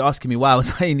 You're asking me why I was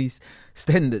in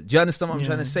EastEnders. Do you understand what I'm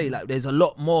trying to say? There's a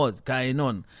lot more going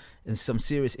on. in some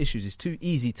serious issues, it's too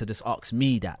easy to just ask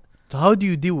me that. So how do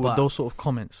you deal with those sort of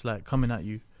comments like coming at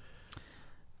you?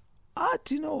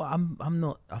 Do you know what? I'm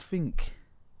not. I think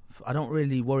I don't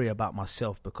really worry about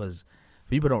myself because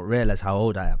people don't realize how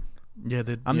old I am. Yeah,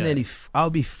 I'll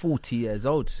be 40 years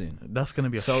old soon. That's gonna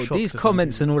be a so shock these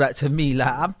comments and all that to me, like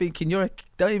I'm thinking,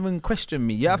 don't even question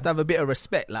me. You have to have a bit of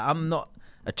respect. Like I'm not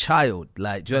a child.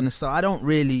 Like, do you understand?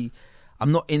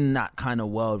 I'm not in that kind of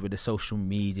world with the social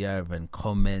media and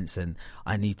comments, and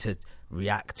I need to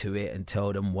react to it and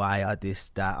tell them why I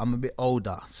this that. I'm a bit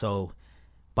older, so.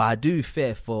 But I do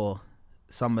fear for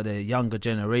some of the younger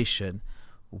generation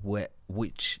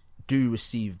which do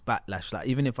receive backlash. Like,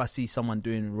 even if I see someone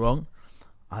doing wrong,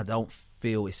 I don't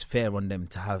feel it's fair on them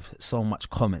to have so much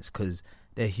comments because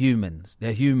they're humans.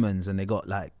 They're humans, and they got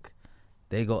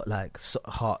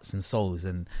hearts and souls.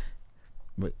 And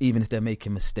even if they're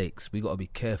making mistakes, we got to be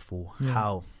careful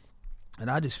how.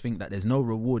 And I just think that there's no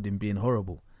reward in being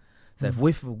horrible. So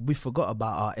if we forgot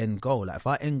about our end goal, like if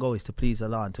our end goal is to please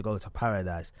Allah and to go to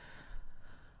paradise,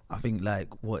 I think like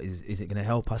is it going to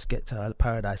help us get to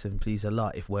paradise and please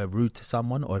Allah if we're rude to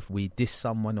someone or if we diss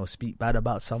someone or speak bad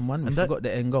about someone? We forgot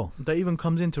the end goal. That even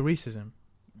comes into racism.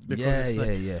 Yeah.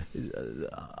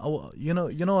 You know,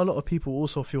 a lot of people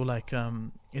also feel like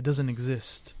it doesn't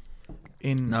exist.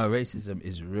 No, racism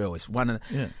is real. It's but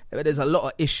there's a lot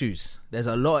of issues. There's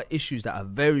a lot of issues that are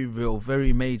very real,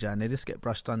 very major, and they just get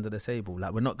brushed under the table.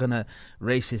 Like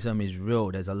racism is real.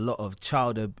 There's a lot of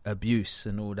child abuse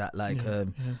and all that. Like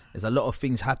there's a lot of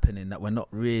things happening that we're not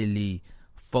really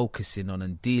focusing on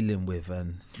and dealing with.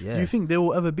 And do you think there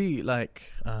will ever be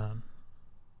like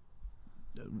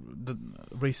the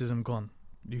racism gone?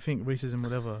 Do you think racism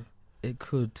will ever? It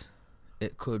could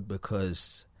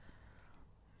because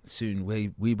soon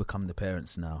we become the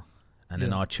parents now, and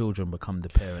then our children become the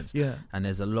parents. Yeah, and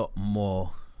there's a lot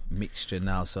more mixture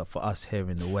now. So for us here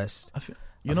in the West, I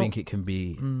think it can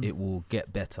be. It will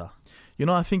get better. You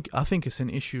know, I think it's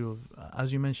an issue of,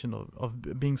 as you mentioned,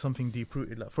 of being something deep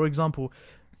rooted. Like, for example,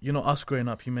 you know, us growing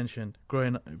up. You mentioned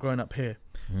growing up here.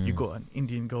 You got an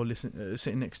Indian girl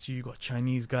sitting next to you. You got a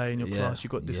Chinese guy in your class. You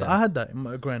got this. I had that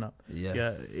growing up.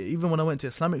 Yeah. Even when I went to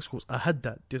Islamic schools, I had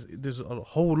that. There's a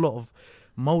whole lot of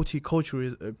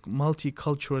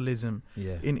multiculturalism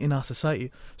in our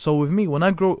society. So with me, when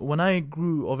I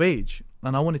grew of age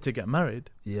and I wanted to get married,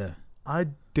 I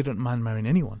didn't mind marrying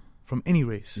anyone from any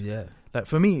race. Like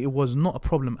for me, it was not a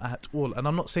problem at all. And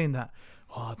I'm not saying that,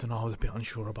 I don't know, I was a bit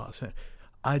unsure about it.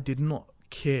 I did not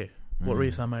care what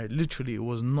race I married. Literally, it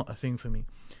was not a thing for me.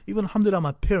 Even alhamdulillah,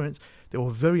 my parents, they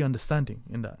were very understanding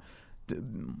in that,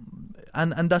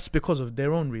 and that's because of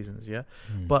their own reasons.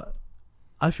 But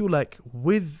I feel like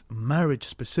with marriage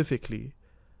specifically,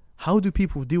 how do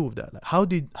people deal with that? Like,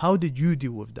 how did you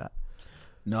deal with that?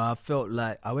 No, I felt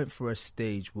like I went through a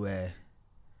stage where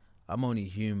I'm only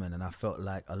human, and I felt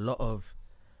like a lot of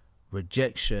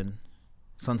rejection,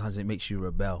 sometimes it makes you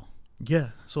rebel. Yeah.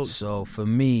 So for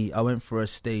me, I went through a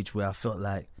stage where I felt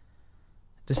like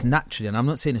just naturally, and I'm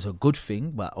not saying it's a good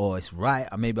thing, or it's right,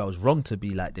 or maybe I was wrong to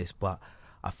be like this, but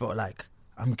I felt like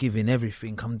I'm giving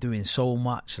everything. I'm doing so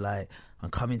much. Like, I'm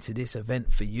coming to this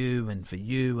event for you, and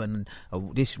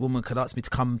this woman could ask me to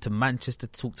come to Manchester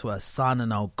to talk to her son,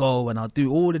 and I'll go and I'll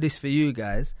do all of this for you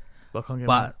guys.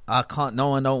 But I can't. No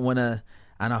one don't want to.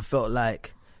 And I felt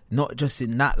like not just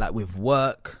in that, like with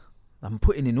work, I'm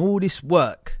putting in all this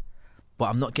work, but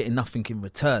I'm not getting nothing in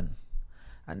return.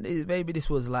 And maybe this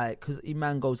was like, because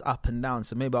Iman goes up and down,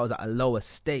 so maybe I was at a lower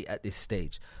state at this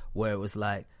stage where it was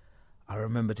like, I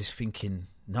remember just thinking,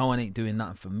 no one ain't doing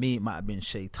nothing for me. It might have been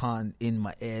shaitan in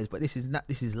my ears, but this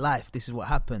is life. This is what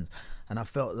happens. And I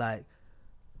felt like,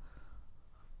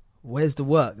 where's the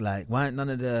work? Like, why aren't none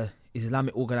of the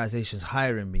Islamic organizations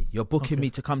hiring me? You're booking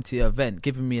me to come to your event,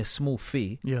 giving me a small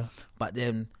fee. Yeah. But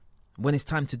then when it's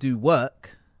time to do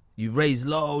work, you raise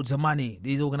loads of money.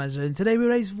 These organizations, today we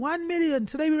raised 1 million.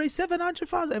 Today we raised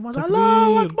 700,000. Everyone's like,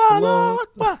 Allahu Akbar, Allahu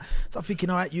Akbar. So I'm thinking,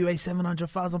 all right, you raised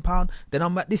 £700,000. Then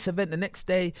I'm at this event the next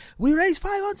day. We raised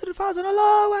 500,000.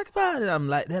 Allahu Akbar. And I'm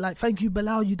like, they're like, thank you,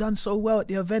 Bilal. You done so well at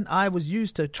the event. I was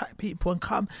used to attract people and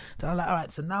come. Then I'm like, all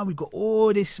right, so now we've got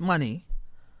all this money.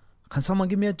 Can someone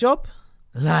give me a job?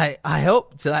 Like, I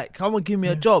help to like, come and give me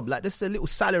a job. Like, just a little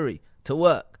salary to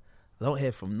work. I don't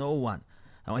hear from no one.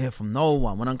 I don't hear from no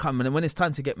one when I'm coming. And when it's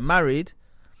time to get married,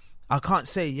 I can't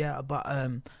say, but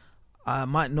I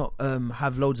might not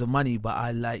have loads of money, but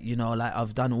I like, you know, like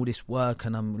I've done all this work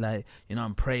and I'm like, you know,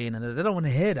 I'm praying, and they don't want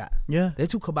to hear that. Yeah. They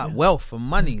talk about wealth and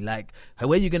money, like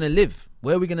where are you going to live?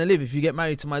 Where are we going to live if you get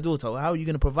married to my daughter? How are you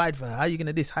going to provide for her? How are you going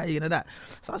to this? How are you going to that?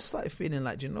 So I started feeling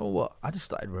like, do you know what? I just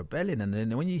started rebelling. And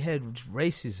then when you hear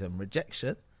racism,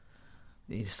 rejection,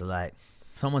 it's like,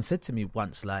 someone said to me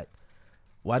once, like,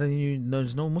 why don't you,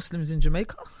 there's no Muslims in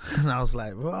Jamaica? And I was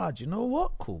like, right, do you know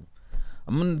what? Cool.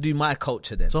 I'm going to do my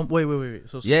culture then. So, wait.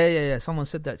 So, Yeah. Someone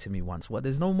said that to me once. What,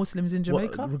 there's no Muslims in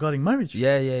Jamaica? Regarding marriage?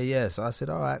 Yeah. So I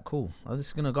said, all right, cool. I'm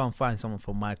just going to go and find someone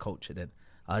from my culture then.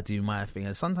 I'll do my thing.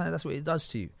 And sometimes that's what it does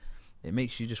to you. It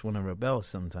makes you just want to rebel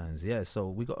sometimes. Yeah, so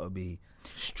we got to be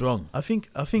strong. I think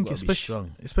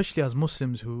especially as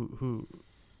Muslims who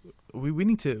we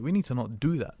need to not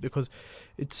do that, because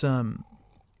it's a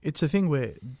thing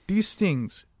where these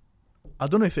things, I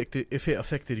don't know if it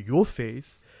affected your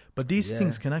faith, but these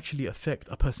things can actually affect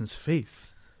a person's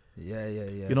faith. Yeah.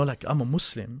 You know, like, I'm a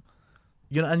Muslim.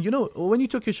 You know, and you know, when you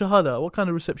took your Shahada, what kind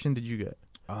of reception did you get?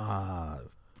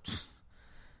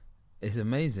 It's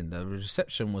amazing. The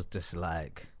reception was just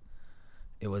like,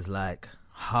 it was like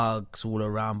hugs all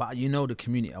around. But you know the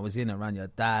community I was in around your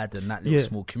dad and that little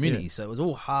small community. So it was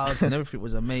all hugs and everything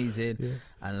was amazing. Yeah.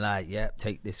 And like,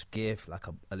 take this gift, like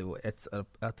a little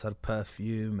Attar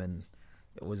perfume, and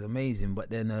it was amazing. But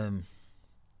then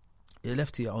you're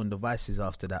left to your own devices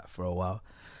after that for a while.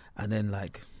 And then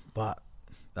like,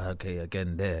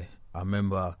 again there, I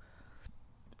remember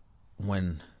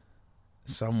when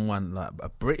someone, like a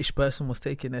British person, was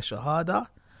taking their Shahada,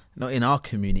 not in our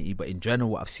community, but in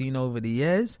general, what I've seen over the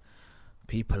years,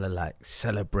 people are like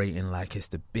celebrating like it's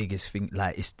the biggest thing,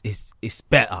 like it's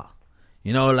better.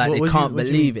 You know, like they can't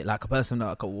believe it. Like a person,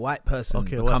 like a white person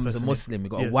becomes a Muslim. You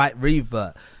got a white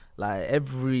revert. Like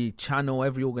every channel,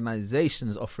 every organisation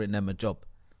is offering them a job.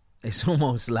 It's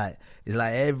almost like, it's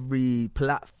like every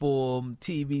platform,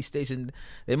 TV station,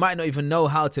 they might not even know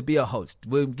how to be a host.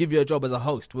 We'll give you a job as a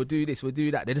host. We'll do this, we'll do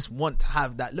that. They just want to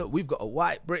have that. Look, we've got a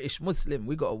white British Muslim.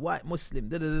 We've got a white Muslim.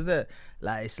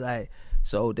 Like, it's like,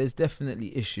 so there's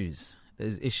definitely issues.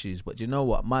 There's issues. But you know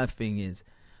what? My thing is,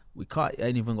 I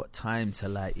ain't even got time to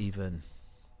like even,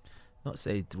 not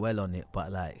say dwell on it,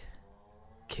 but like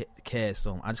care.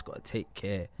 So I just got to take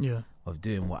care. Yeah. Of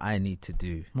doing what I need to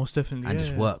do. Most definitely. And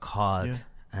just work hard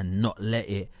and not let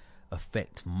it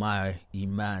affect my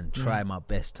iman. Try my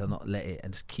best to not let it,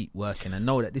 and just keep working and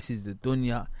know that this is the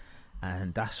dunya,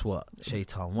 and that's what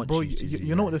Shaitan wants you to do.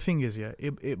 You know what the thing is,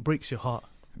 it breaks your heart.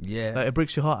 Yeah. Like, it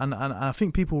breaks your heart, and I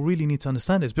think people really need to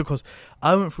understand this, because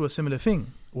I went through a similar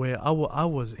thing where I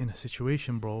was in a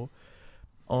situation, bro,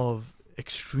 of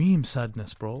extreme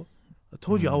sadness, bro. I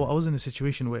told you I was in a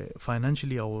situation where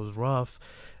financially I was rough.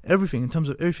 Everything, in terms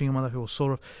of everything in my life, it was so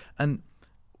rough. And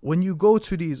when you go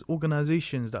to these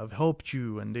organizations that have helped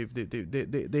you and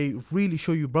they really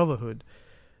show you brotherhood,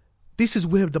 this is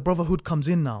where the brotherhood comes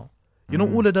in now. You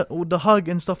know, all the hug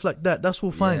and stuff like that, that's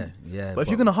all fine. Yeah. But if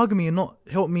you're going to hug me and not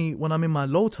help me when I'm in my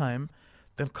low time,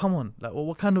 then come on. Like,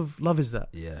 what kind of love is that?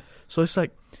 Yeah. So it's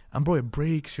like, and bro, it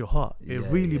breaks your heart. It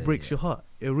really breaks your heart.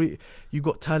 You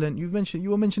got talent. You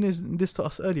were mentioning this to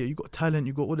us earlier. You got talent.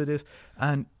 You got all of this,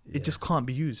 and it just can't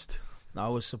be used. I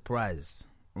was surprised.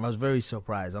 I was very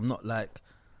surprised. I'm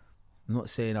not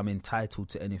saying I'm entitled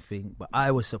to anything, but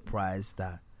I was surprised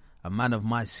that a man of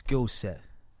my skill set,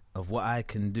 of what I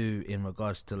can do in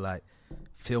regards to like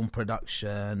film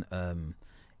production,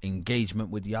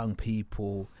 engagement with young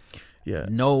people. Yeah.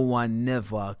 No one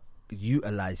never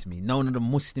utilized me. None of the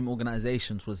Muslim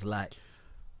organizations was like,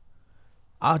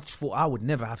 I thought I would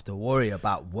never have to worry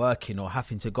about working or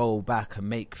having to go back and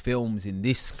make films in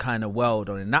this kind of world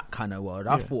or in that kind of world.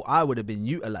 I thought I would have been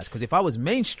utilized, because if I was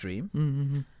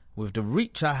mainstream, with the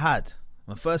reach I had,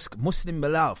 my first Muslim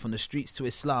Bilal from the streets to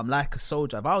Islam, like a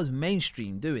soldier, if I was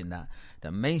mainstream doing that,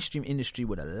 the mainstream industry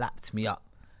would have lapped me up.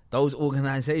 Those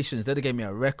organizations, they'd have gave me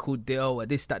a record deal or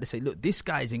this, that. They say, look, this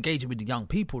guy is engaging with the young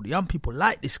people. The young people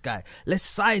like this guy. Let's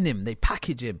sign him. They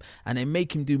package him and they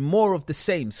make him do more of the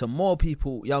same. So more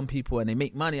people, young people, and they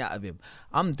make money out of him.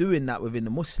 I'm doing that within the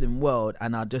Muslim world,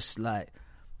 and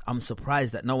I'm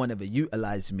surprised that no one ever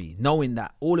utilized me, knowing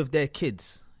that all of their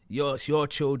kids, it's your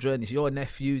children, it's your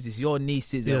nephews, it's your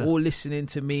nieces, they're all listening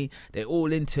to me, they're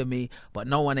all into me, but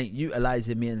no one ain't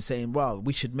utilizing me and saying, wow,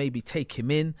 we should maybe take him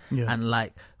in and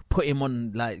like put him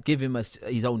on, like give him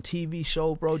his own TV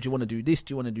show, bro. Do you want to do this?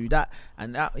 Do you want to do that?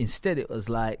 And instead it was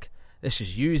like, let's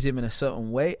just use him in a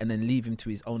certain way and then leave him to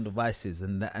his own devices.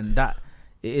 And that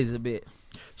it is a bit.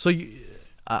 So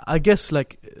I guess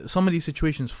like some of these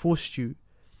situations forced you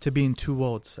to be in two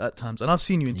worlds at times. And I've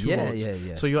seen you in two worlds.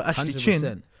 Yeah. So you're Ashley 100%.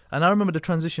 Chin And I remember the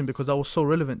transition because that was so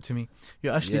relevant to me.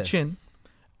 You're Ashley Chin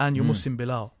and you're Muslim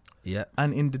Bilal. Yeah.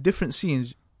 And in the different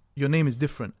scenes, your name is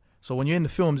different. So when you're in the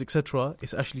films, etc.,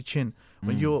 it's Ashley Chin.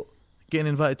 When you're getting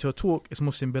invited to a talk, it's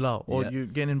Muslim Bilal. Or you're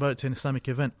getting invited to an Islamic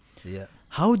event. Yeah.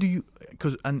 How do you...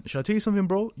 And should I tell you something,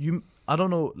 bro? I don't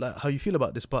know like how you feel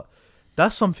about this, but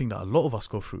that's something that a lot of us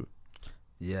go through.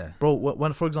 Yeah. Bro,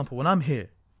 when for example, when I'm here,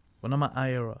 when I'm at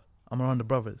IERA, I'm around the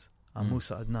brothers. I'm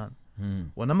Musa Adnan.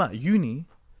 When I'm at uni,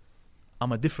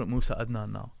 I'm a different Musa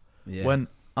Adnan now. Yeah. When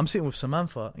I'm sitting with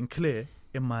Samantha and Claire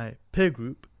in my peer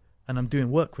group and I'm doing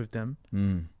work with them,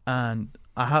 and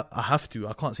I have to.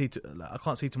 I can't say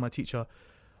to my teacher,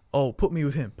 "Oh, put me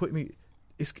with him."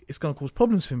 It's gonna cause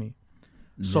problems for me.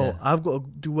 So I've got to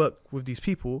do work with these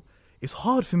people. It's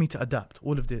hard for me to adapt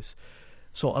all of this.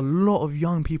 So a lot of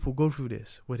young people go through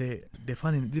this where they're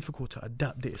finding it difficult to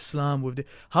adapt the Islam with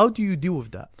how do you deal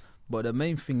with that? But the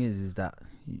main thing is that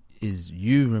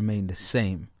you remain the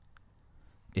same.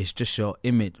 It's just your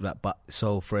image. But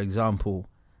so, for example,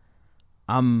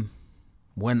 no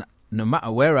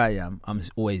matter where I am, I'm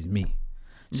always me.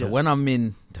 So when I'm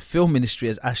in the film industry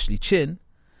as Ashley Chin,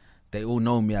 they all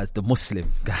know me as the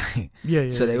Muslim guy.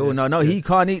 So they all know, no, he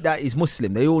can't eat that, he's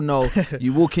Muslim. They all know.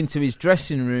 You walk into his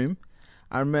dressing room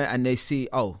and they see,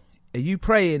 oh, are you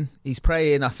praying? He's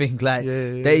praying, I think.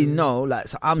 They know,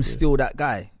 so I'm still that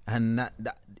guy. And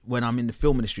that when I'm in the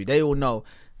film industry, they all know.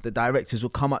 The directors will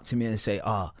come up to me and say,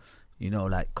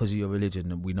 because of your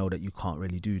religion, we know that you can't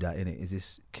really do that, innit?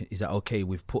 Is that okay?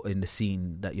 We've put in the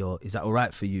scene that is that all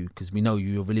right for you? Because we know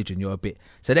your religion, you're a bit.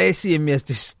 So they're seeing me as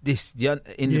this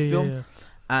in the film,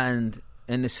 and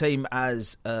the same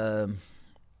as in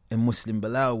Muslim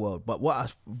Bilal world. But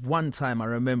one time I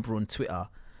remember on Twitter,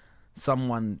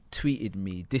 someone tweeted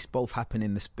me. This both happened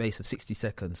in the space of 60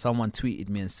 seconds. Someone tweeted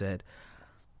me and said,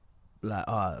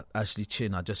 Ashley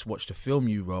Chin, I just watched a film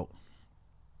you wrote.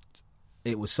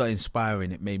 It was so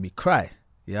inspiring, it made me cry.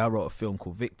 I wrote a film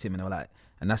called Victim, and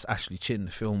and that's Ashley Chin,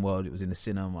 the film world. It was in the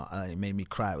cinema. It made me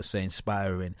cry. It was so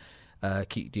inspiring.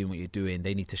 Keep doing what you're doing.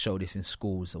 They need to show this in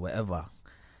schools or whatever.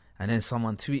 And then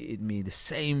someone tweeted me the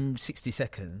same 60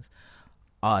 seconds.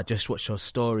 I just watched your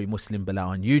story, Muslim Bilal,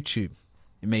 on YouTube.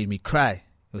 It made me cry.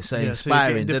 It was so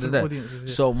inspiring.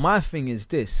 So my thing is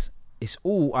this. It's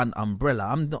all an umbrella.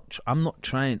 I'm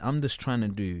just trying to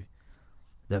do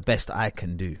the best I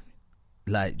can do.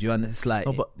 Do you understand?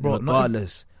 It's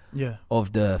regardless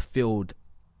of the field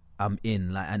I'm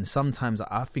in. And sometimes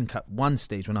I think at one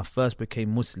stage when I first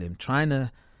became Muslim, trying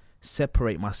to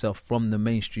separate myself from the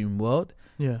mainstream world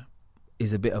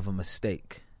is a bit of a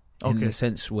mistake. In the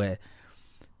sense where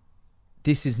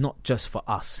this is not just for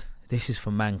us. This is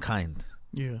for mankind.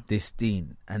 This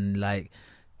deen. And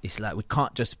it's we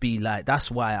can't just be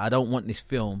that's why I don't want this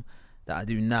film that I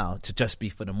do now to just be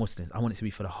for the Muslims. I want it to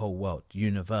be for the whole world,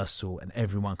 universal, and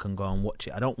everyone can go and watch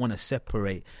it. I don't want to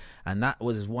separate. And that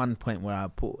was one point where I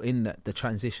put in the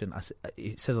transition.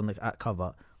 It says on the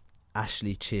cover,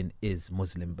 Ashley Chin is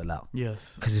Muslim Bilal.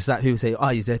 Yes. Because it's people say,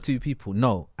 is there two people?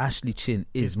 No, Ashley Chin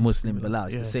is Muslim Bilal.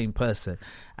 It's the same person.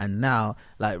 And now,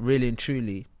 really and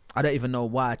truly, I don't even know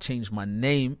why I changed my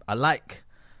name. I like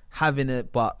having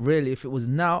it, but really, if it was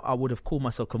now, I would have called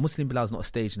myself, because Muslim Bilal is not a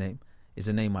stage name. It's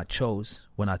a name I chose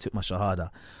when I took my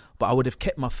Shahada. But I would have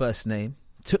kept my first name,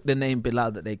 took the name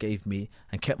Bilal that they gave me,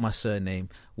 and kept my surname,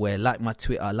 where like my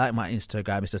Twitter, like my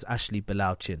Instagram, it's just Ashley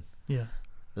Bilal Chin. Yeah.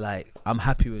 I'm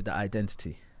happy with that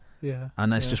identity. Yeah.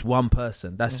 And that's just one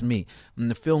person. That's me. When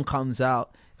the film comes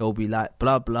out, it'll be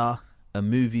blah, blah,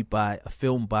 a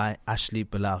film by Ashley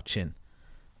Bilal Chin.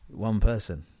 One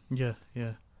person. Yeah,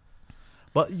 yeah.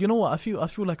 But you know what? I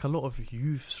feel like a lot of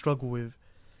youth struggle with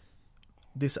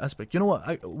this aspect. You know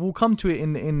what? We'll come to it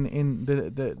in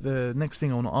the next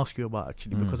thing I want to ask you about,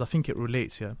 actually, because I think it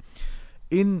relates. Yeah.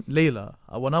 In Layla,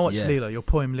 when I watched Layla, your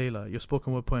poem Layla, your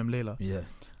spoken word poem Layla,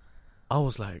 I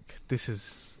was like, this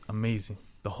is amazing.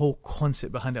 The whole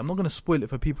concept behind it. I'm not going to spoil it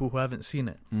for people who haven't seen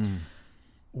it.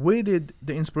 Where did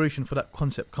the inspiration for that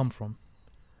concept come from?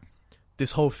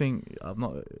 This whole thing.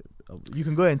 You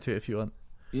can go into it if you want.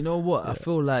 You know what? I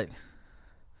feel like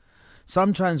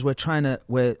sometimes we're trying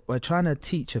to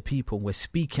teach a people. We're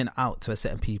speaking out to a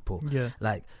certain people.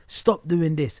 Stop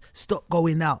doing this. Stop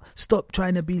going out. Stop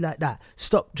trying to be like that.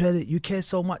 Stop trying to. You care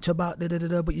so much about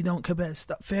but you don't care about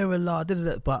stuff. Fear Allah.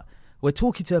 But we're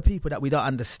talking to a people that we don't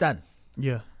understand.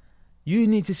 Yeah. You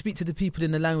need to speak to the people in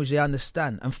the language they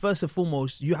understand, and first and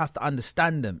foremost, you have to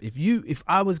understand them. If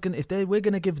we're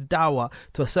gonna give dawah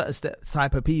to a certain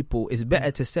type of people, it's better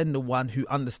to send the one who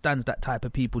understands that type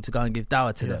of people to go and give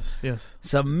dawah to them. Yes.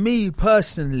 So me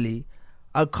personally,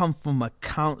 I come from a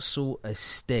council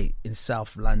estate in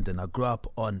South London. I grew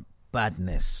up on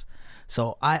badness.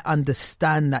 So I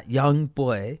understand that young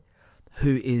boy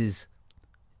who is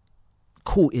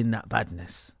caught in that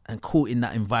badness and caught in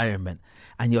that environment,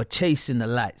 and you're chasing the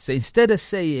light. So instead of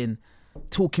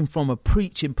talking from a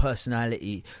preaching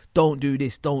personality, don't do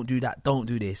this, don't do that, don't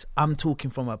do this, I'm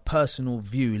talking from a personal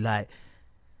view, like,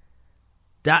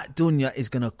 that dunya is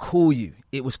going to call you.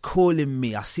 It was calling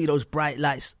me. I see those bright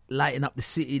lights lighting up the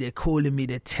city. They're calling me.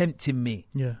 They're tempting me.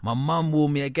 Yeah. My mum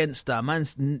warned me against that. Man,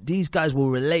 these guys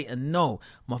will relate and know.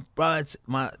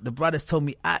 The brothers told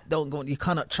me, don't go. You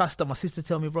cannot trust her. My sister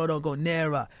told me, bro, don't go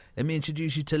near her. Let me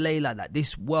introduce you to Layla. Like,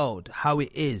 this world, how it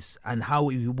is and how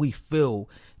we feel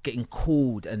getting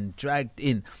called and dragged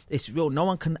in. It's real. No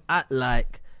one can act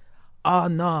like,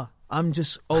 nah, I'm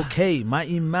just okay. My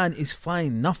iman is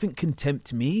fine. Nothing can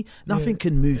tempt me. Nothing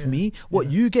can move me. What,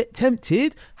 you get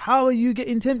tempted? How are you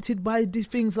getting tempted by these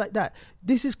things like that?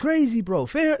 This is crazy, bro.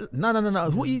 No.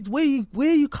 Where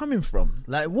are you coming from?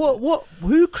 Like, what?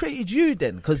 Who created you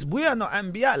then? Because we are not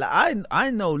Anbiya. Like, I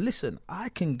know, listen, I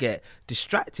can get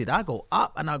distracted. I go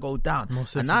up and I go down.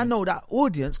 And I know that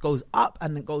audience goes up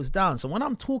and it goes down. So when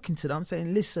I'm talking to them, I'm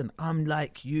saying, listen, I'm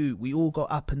like you. We all go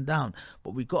up and down,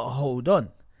 but we got to hold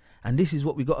on. And this is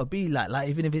what we got to be like. Like,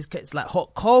 even if it gets like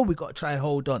hot, cold, we got to try and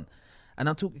hold on. And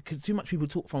I'm talking, because too much people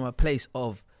talk from a place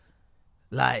of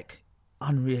like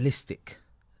unrealistic.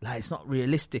 Like, it's not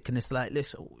realistic, and it's like,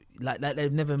 listen, like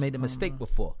they've never made a mistake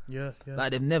before. Yeah.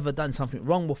 Like, they've never done something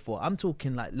wrong before. I'm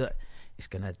talking like, look, it's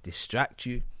gonna distract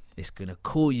you. It's gonna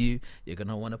call you. You're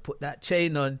gonna want to put that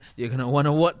chain on. You're gonna want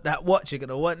to want that watch. You're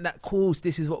gonna want that calls.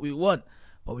 This is what we want,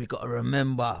 but we got to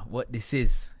remember what this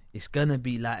is. It's gonna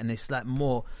be like, and it's like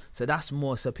more. So that's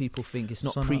more. So people think it's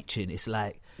not preaching. It's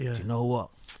like, do you know what?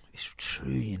 It's true.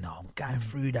 You know, I'm going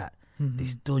through that.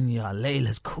 This dunya,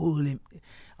 Layla's calling.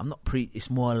 I'm not It's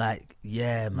more like,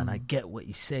 yeah, man. I get what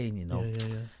you're saying. You know. Yeah.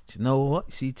 Do you know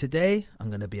what? See, today I'm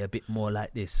gonna be a bit more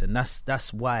like this, and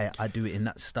that's why I do it in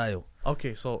that style.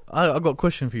 Okay, so I got a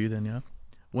question for you then. Yeah,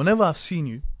 whenever I've seen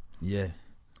you,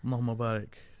 Muhammad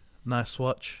Mubarak, nice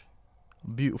watch,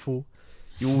 beautiful.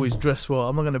 You always dress well.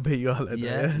 I'm not gonna bait you out like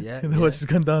that. Yeah. The watch has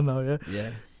gone down now.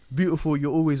 Yeah. Beautiful.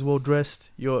 You're always well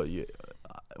dressed.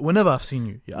 Whenever I've seen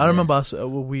you, I remember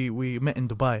we met in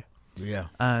Dubai. Yeah.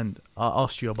 And I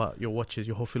asked you about your watches,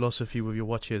 your whole philosophy with your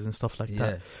watches and stuff like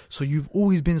that. So you've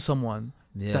always been someone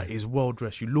that is well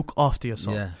dressed. You look after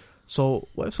yourself. Yeah. So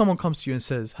what if someone comes to you and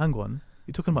says, "Hang on,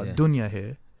 you're talking about dunya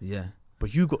here. Yeah.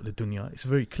 But you got the dunya. It's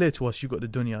very clear to us you got the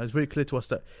dunya. It's very clear to us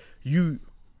that you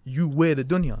wear the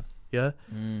dunya." Yeah,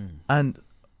 and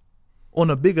on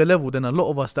a bigger level than a lot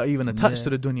of us that are even attached to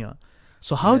the dunya.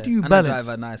 So how do you balance? And I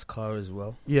drive a nice car as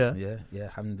well. Yeah,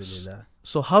 alhamdulillah.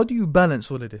 So how do you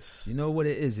balance all of this? You know what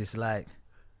it is? It's like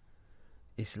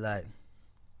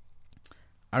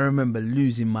I remember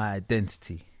losing my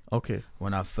identity. Okay,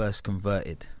 when I first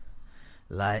converted,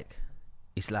 like,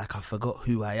 it's like I forgot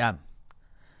who I am,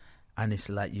 and it's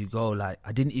like you go like,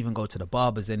 I didn't even go to the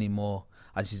barbers anymore.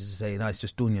 I just used to say, no, it's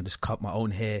just dunya, just cut my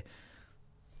own hair.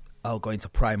 I'll go into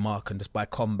Primark and just buy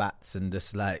combats and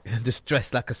just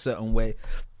dress like a certain way.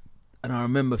 And I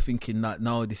remember thinking that,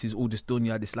 no, this is all just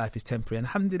dunya, this life is temporary. And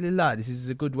alhamdulillah, this is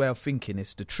a good way of thinking.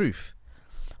 It's the truth.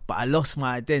 But I lost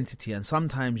my identity, and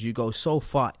sometimes you go so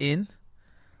far in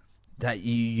that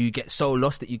you get so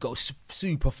lost that you go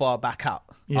super far back out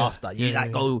after. You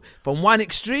go from one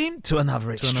extreme to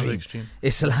another extreme.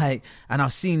 It's like, and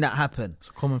I've seen that happen. It's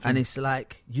a common thing. And it's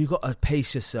like, you got to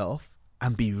pace yourself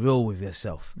and be real with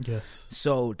yourself. Yes.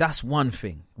 So that's one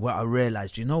thing where I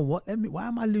realized, you know what? Why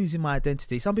am I losing my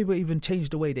identity? Some people even change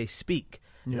the way they speak.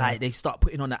 Like, they start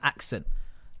putting on an accent.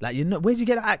 Like, you know, where do you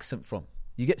get an accent from?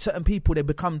 You get certain people, they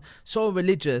become so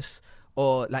religious,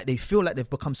 or like they feel like they've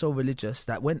become so religious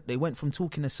that when they went from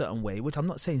talking a certain way, which I'm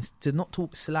not saying to not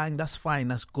talk slang, that's fine,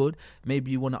 that's good.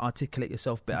 Maybe you want to articulate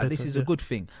yourself better. This is a good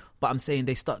thing. But I'm saying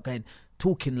they start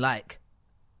talking like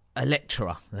a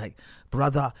lecturer, like,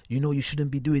 brother, you know you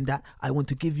shouldn't be doing that. I want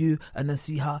to give you an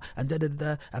nasiha and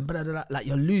da-da-da and blah-da-da. Like,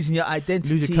 you're losing your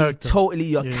identity, totally,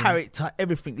 your character,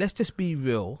 everything. Let's just be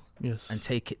real and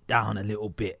take it down a little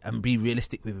bit and be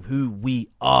realistic with who we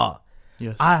are.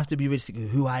 Yes. I have to be realistic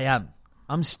with who I am.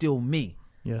 I'm still me.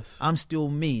 Yes. I'm still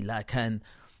me. Like, and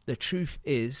the truth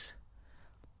is,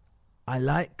 I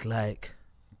like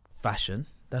fashion.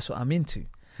 That's what I'm into.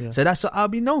 Yeah. So that's what I'll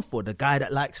be known for, the guy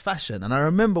that likes fashion. And I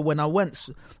remember when I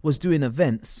was doing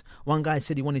events, one guy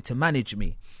said he wanted to manage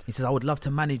me. He said, I would love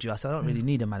to manage you. I said, I don't really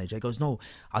need a manager. He goes, no,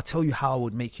 I'll tell you how I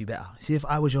would make you better. See, if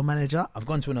I was your manager, I've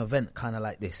gone to an event kind of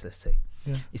like this, let's say.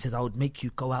 Yeah. He said, I would make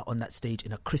you go out on that stage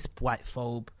in a crisp white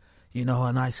phobe. you know,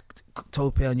 a nice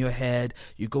toupee on your head.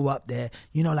 You go up there,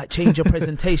 you know, like change your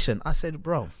presentation. I said,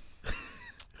 bro,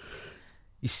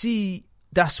 you see,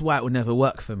 that's why it would never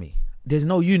work for me. There's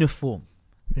no uniform.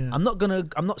 Yeah. I'm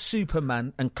not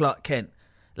Superman and Clark Kent.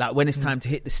 Like when it's time to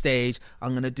hit the stage,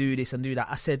 I'm going to do this and do that.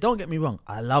 I said, don't get me wrong.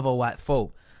 I love a white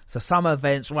foam. So some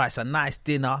events, right, it's a nice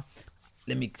dinner.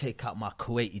 Let me take out my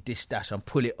Kuwaiti dish dash and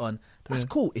pull it on. That's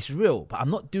cool. It's real. But I'm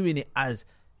not doing it as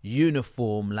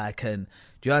uniform. Like, do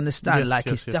you understand?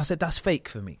 Yes, That's fake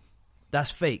for me. That's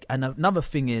fake. And another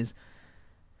thing is,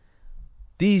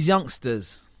 these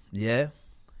youngsters, yeah,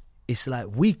 it's like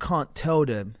we can't tell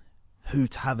them who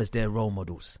to have as their role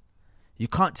models. You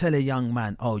can't tell a young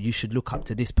man, oh, you should look up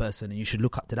to this person and you should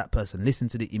look up to that person. Listen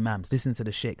to the imams, listen to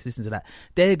the sheikhs, listen to that.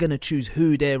 They're going to choose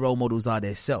who their role models are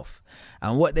themselves.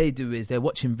 And what they do is they're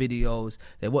watching videos,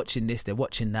 they're watching this, they're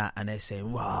watching that, and they're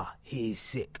saying, wow, he's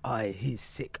sick. He's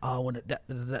sick. I want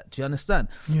that. Do you understand?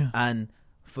 Yeah. And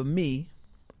for me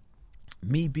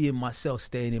being myself,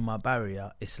 staying in my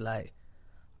barrier, it's like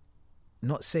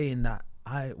not saying that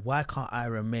why can't I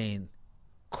remain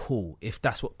cool, if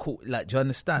that's what cool, like, do you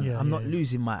understand? I'm not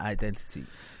losing my identity.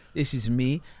 This is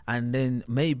me. And then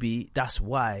maybe that's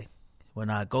why when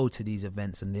I go to these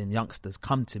events and then youngsters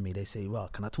come to me, they say, well,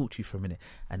 can I talk to you for a minute?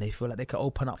 And they feel like they can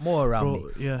open up more around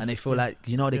me. And they feel like,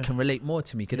 you know, they can relate more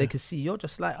to me because they can see you're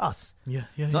just like us.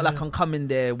 It's not like I'm coming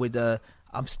there with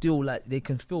I'm still like, they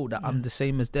can feel that I'm the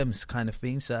same as them kind of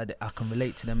thing, so that I can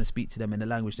relate to them and speak to them in a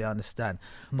language they understand.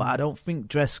 But I don't think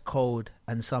dress code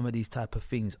and some of these type of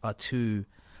things are too,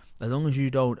 as long as you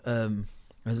don't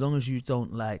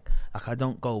like I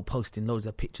don't go posting loads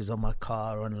of pictures on my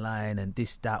car online and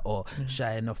this, that, or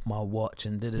showing off my watch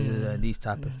and and these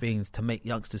type of things to make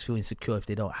youngsters feel insecure if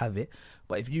they don't have it.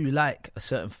 But if you like a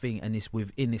certain thing and it's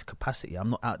within this capacity, I'm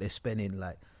not out there spending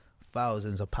like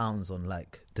thousands of pounds on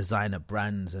like designer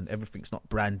brands and everything's not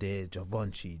branded,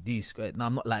 Givenchy, these. No,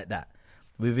 I'm not like that.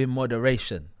 Within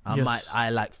moderation, I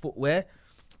like footwear.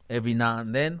 Every now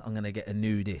and then, I'm going to get a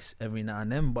new this. Every now and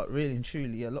then. But really and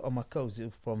truly, a lot of my clothes are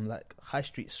from like high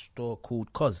street store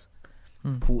called Cos.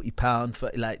 £40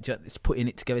 for like just putting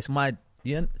it together. It's my...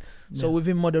 So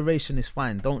within moderation is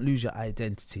fine. Don't lose your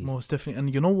identity. Most definitely.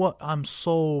 And you know what? I'm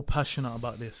so passionate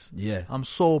about this. Yeah. I'm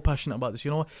so passionate about this.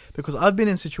 You know what? Because I've been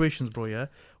in situations, bro,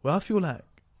 where I feel like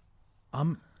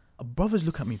brothers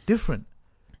look at me different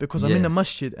because I'm in the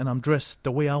masjid and I'm dressed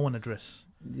the way I want to dress.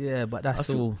 Yeah, but that's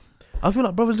all... I feel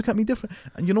like brothers look at me different.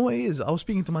 And you know what it is? I was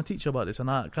speaking to my teacher about this and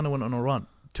I kind of went on a rant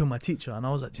to my teacher and I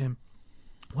was like to him,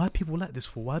 why are people like this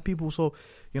for? Why are people so,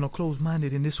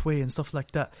 closed-minded in this way and stuff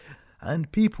like that?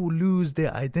 And people lose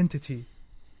their identity.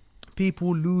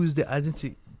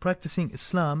 Practicing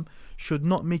Islam should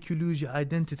not make you lose your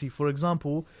identity. For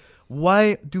example,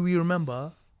 why do we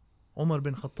remember Umar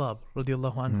bin Khattab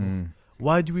radiallahu anhu?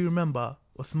 Why do we remember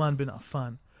Uthman bin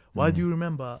Affan? Why do you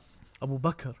remember Abu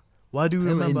Bakr? Why do we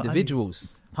remember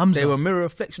individuals? Hamza. They were a mirror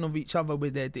reflection of each other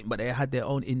with but they had their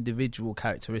own individual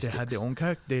characteristics. They had their own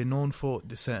character. They're known for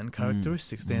the certain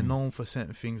characteristics. They're known for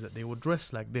certain things that they would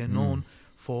dress like. They're known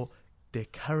for their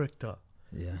character.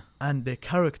 Yeah. And their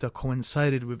character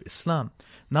coincided with Islam.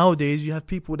 Nowadays, you have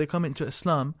people, they come into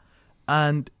Islam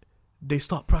and they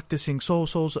start practicing so,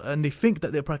 and they think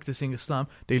that they're practicing Islam.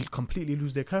 They completely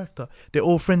lose their character. Their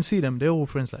old friends see them. Their old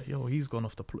friends like, yo, he's gone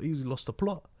off the plot. He's lost the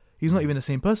plot. He's not even the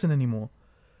same person anymore.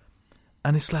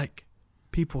 And it's like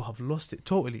people have lost it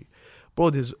totally.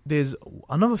 Bro, there's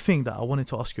another thing that I wanted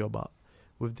to ask you about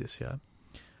with this,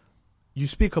 You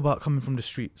speak about coming from the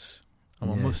streets. I'm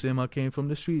a Muslim, I came from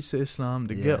the streets to Islam,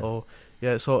 the ghetto.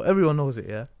 Yeah, so everyone knows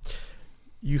it,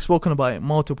 You've spoken about it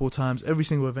multiple times. Every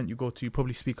single event you go to, you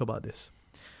probably speak about this.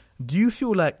 Do you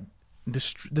feel like the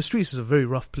streets is a very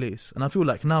rough place? And I feel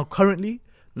like now, currently,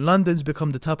 London's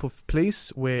become the type of place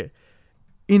where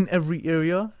in every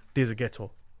area, there's a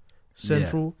ghetto.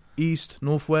 Central, East,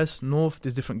 Northwest, North,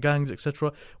 there's different gangs,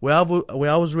 etc. Where I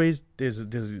was raised, there's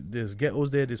ghettos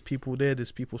there, there's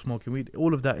people smoking weed.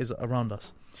 All of that is around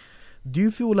us. Do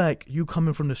you feel like you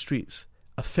coming from the streets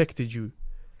affected you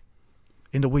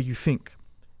in the way you think,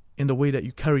 in the way that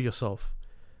you carry yourself?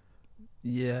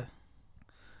 Yeah.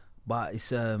 But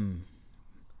it's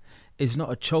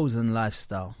not a chosen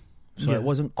lifestyle. So it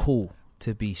wasn't cool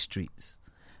to be streets.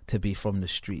 To be from the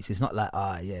streets. It's not like,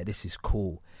 this is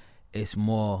cool. It's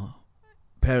more,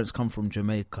 parents come from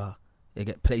Jamaica, they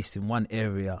get placed in one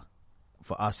area.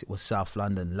 For us, it was South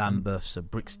London, Lambeth, so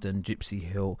Brixton, Gypsy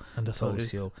Hill, Tulse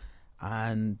Hill.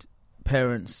 And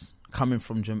parents coming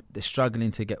from Jamaica, they're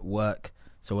struggling to get work.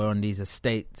 So we're on these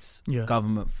estates,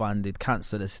 government funded,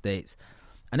 council estates,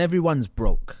 and everyone's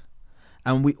broke.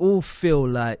 And we all feel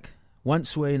like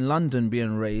once we're in London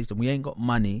being raised and we ain't got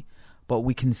money, but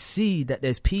we can see that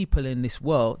there's people in this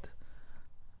world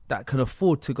that can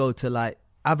afford to go to like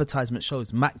advertisement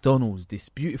shows, McDonald's, this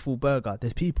beautiful burger.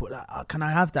 There's people that, oh, can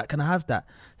I have that? Can I have that?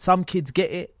 Some kids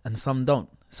get it and some don't.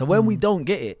 So when we don't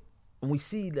get it, and we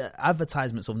see the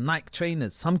advertisements of Nike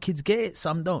trainers, some kids get it,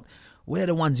 some don't. We're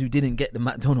the ones who didn't get the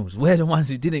McDonald's. We're the ones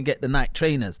who didn't get the Nike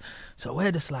trainers. So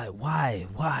we're just like, why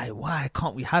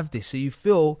can't we have this? So you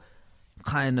feel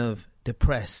kind of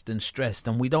depressed and stressed,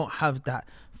 and we don't have that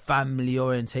family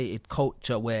orientated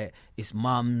culture where it's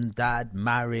mum, dad,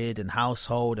 married and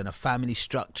household and a family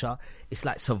structure. It's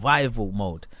like survival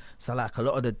mode. So like a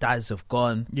lot of the dads have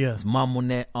gone, it's mum on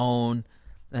their own,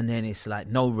 and then it's like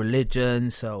no religion.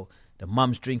 So the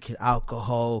mum's drinking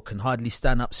alcohol, can hardly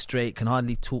stand up straight, can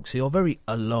hardly talk. So you're very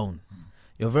alone.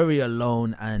 You're very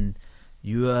alone, and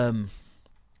you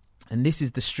and this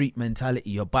is the street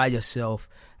mentality. You're by yourself,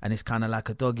 and it's kind of like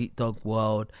a dog-eat-dog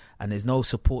world, and there's no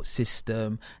support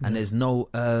system, and there's no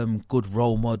good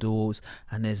role models,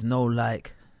 and there's no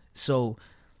like... So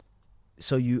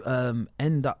you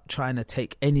end up trying to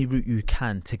take any route you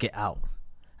can to get out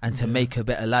and to make a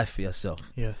better life for yourself.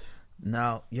 Yes.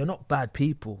 Now, you're not bad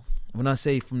people. When I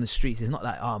say from the streets, it's not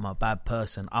like, oh, I'm a bad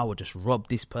person. I would just rob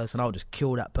this person. I would just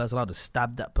kill that person. I would just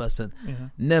stab that person. Yeah.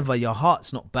 Never. Your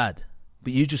heart's not bad,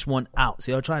 but you just want out.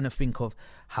 So you're trying to think of,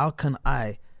 how can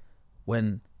I,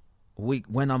 when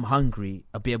I'm hungry,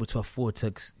 I'll be able to afford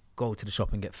to go to the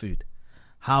shop and get food?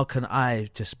 How can I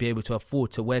just be able to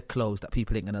afford to wear clothes that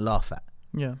people ain't going to laugh at?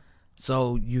 Yeah.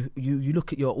 So you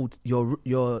look at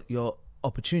your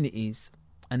opportunities,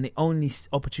 and the only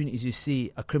opportunities you see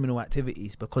are criminal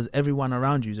activities, because everyone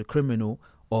around you is a criminal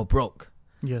or broke.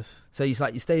 Yes. So it's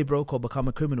like you stay broke or become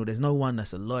a criminal. There's no one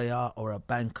that's a lawyer or a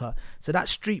banker. So that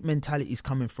street mentality is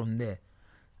coming from there.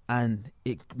 And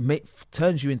it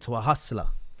turns you into a hustler.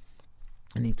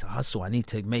 I need to hustle. I need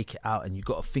to make it out. And you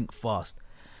got to think fast.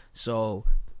 So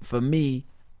for me,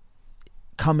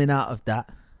 coming out of that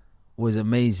was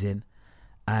amazing.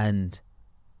 And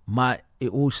it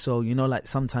also, you know, like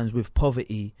sometimes with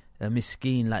poverty,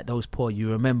 miskeen, like those poor,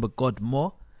 you remember God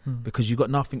more because you got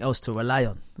nothing else to rely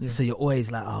on. Yeah. So you're always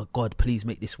like, oh God, please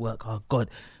make this work. Oh God,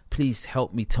 please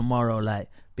help me tomorrow, like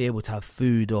be able to have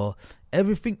food or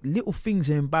everything. Little things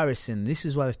are embarrassing. This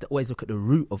is why I have to always look at the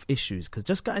root of issues, because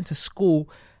just getting to school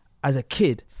as a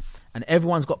kid and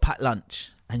everyone's got packed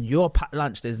lunch, and your packed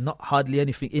lunch, there's not hardly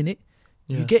anything in it.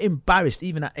 Yeah. You get embarrassed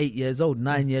even at 8 years old,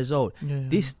 9 years old. Yeah.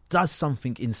 This does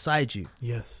something inside you.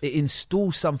 Yes. It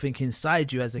installs something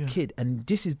inside you as a kid. And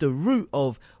this is the root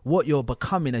of what you're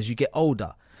becoming as you get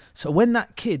older. So when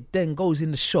that kid then goes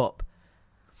in the shop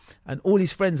and all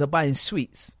his friends are buying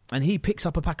sweets, and he picks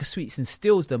up a pack of sweets and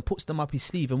steals them, puts them up his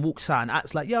sleeve and walks out and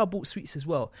acts like, yeah, I bought sweets as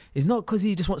well. It's not because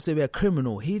he just wants to be a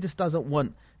criminal. He just doesn't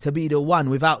want to be the one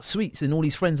without sweets, and all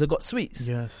his friends have got sweets.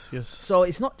 Yes, yes. So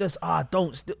it's not just,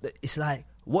 don't. It's like,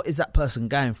 what is that person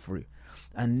going through?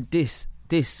 And this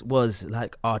was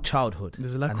like our childhood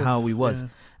and how we was. Yeah.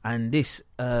 And this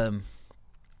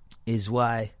is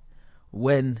why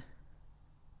when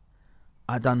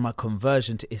I done my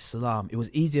conversion to Islam, it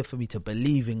was easier for me to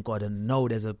believe in God and know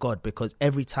there's a God, because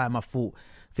every time I thought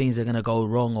things are going to go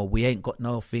wrong or we ain't got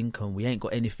nothing and we ain't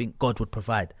got anything, God would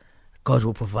provide. God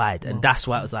will provide. And that's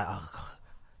why I was like, oh, God.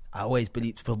 I always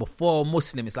believed, for before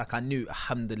Muslim, it's like I knew,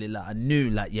 alhamdulillah, I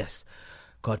knew like, yes,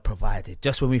 God provided.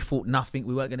 Just when we thought nothing,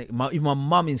 we weren't going to, even my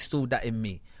mum installed that in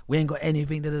me. We ain't got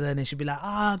anything, and then she'd be like,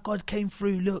 God came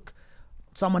through, look.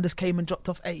 Someone just came and dropped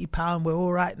off £80. We're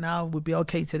all right now. We'll be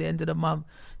okay till the end of the month.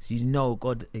 So you know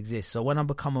God exists. So when I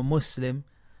become a Muslim,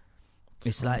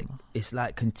 it's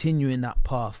like continuing that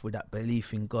path with that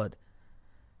belief in God.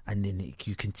 And then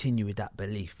you continue with that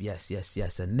belief. Yes, yes,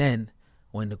 yes. And then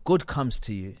when the good comes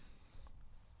to you,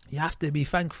 you have to be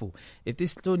thankful. If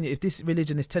this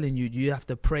religion is telling you you have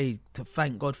to pray to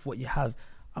thank God for what you have,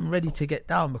 I'm ready to get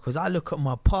down, because I look at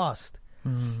my past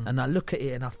and I look at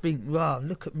it and I think, wow,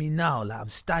 look at me now. Like I'm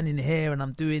standing here and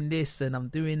I'm doing this and I'm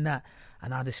doing that.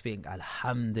 And I just think,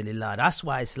 alhamdulillah. That's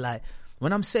why it's like,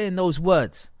 when I'm saying those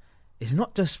words, it's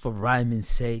not just for rhyming's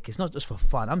sake. It's not just for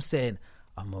fun. I'm saying,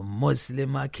 I'm a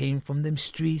Muslim. I came from them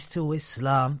streets to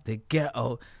Islam, the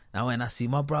ghetto. Now when I see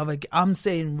my brother, I'm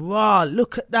saying, wow,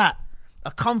 look at that. I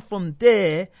come from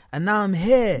there and now I'm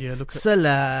here. Yeah, look at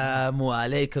Salamu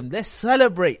alaikum. Let's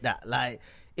celebrate that. Like,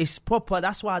 it's proper.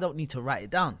 That's why I don't need to write it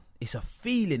down. It's a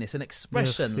feeling. It's an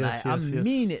expression. I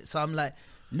mean it. So I'm like,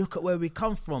 look at where we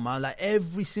come from. I'm like,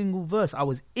 every single verse. I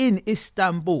was in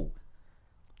Istanbul.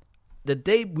 The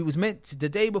day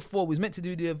before, we was meant to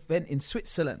do the event in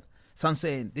Switzerland. So I'm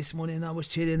saying, this morning I was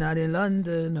chilling out in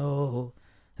London, oh.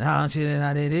 Now I'm chilling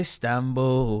out in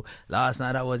Istanbul. Last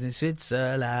night I was in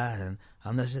Switzerland.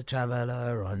 I'm just a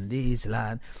traveller on this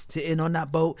land. Sitting on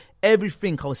that boat,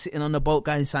 everything. I was sitting on the boat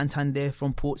going Santander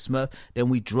from Portsmouth. Then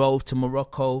we drove to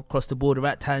Morocco, crossed the border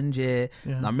at Tangier.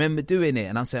 Yeah. And I remember doing it.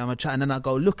 And I'm saying, I'm trying. And then I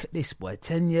go, look at this, boy.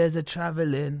 10 years of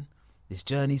travelling. This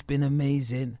journey's been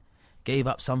amazing. Gave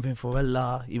up something for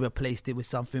Allah. He replaced it with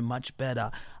something much better.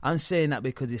 I'm saying that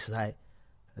because it's like,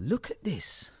 look at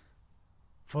this.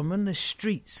 From on the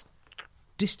streets,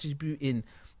 distributing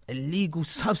illegal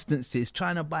substances,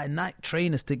 trying to buy Nike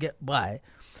trainers to get by.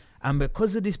 And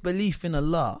because of this belief in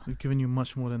Allah, He's giving you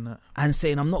much more than that. And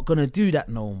saying, I'm not going to do that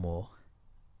no more.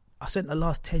 I spent the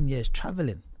last 10 years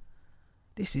traveling.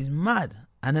 This is mad.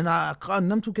 And then I'm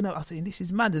talking about, I'm saying, this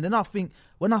is mad. And then I think,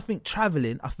 when I think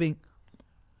traveling, I think,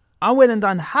 I went and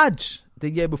done Hajj the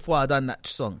year before I done that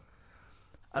song.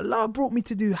 Allah brought me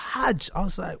to do Hajj. I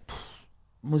was like,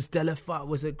 Muzdalifah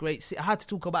was a great city. I had to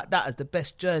talk about that as the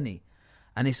best journey.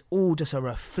 And it's all just a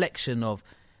reflection of,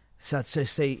 so to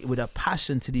say with a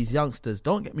passion to these youngsters,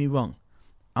 don't get me wrong,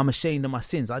 I'm ashamed of my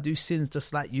sins. I do sins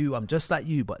just like you. I'm just like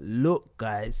you. But look,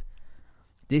 guys,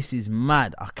 this is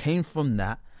mad. I came from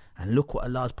that. And look what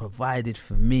Allah's provided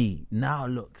for me. Now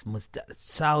look,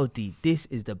 Saudi, this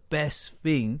is the best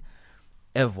thing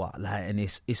ever. Like, and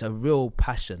it's a real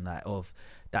passion, like, of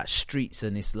that streets.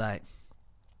 And it's like,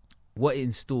 what it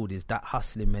installed is that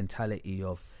hustling mentality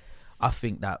of, I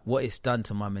think that what it's done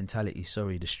to my mentality,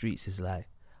 the streets, is like,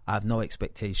 I have no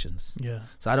expectations. Yeah.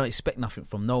 So I don't expect nothing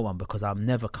from no one because I've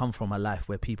never come from a life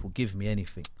where people give me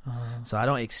anything. So I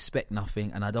don't expect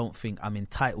nothing, and I don't think I'm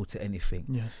entitled to anything.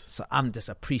 Yes. So I'm just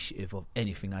appreciative of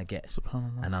anything I get.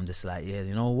 SubhanAllah. And I'm just like, yeah,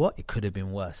 you know what? It could have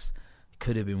been worse. It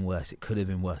could have been worse. It could have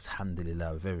been worse.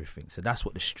 Alhamdulillah, with everything. So that's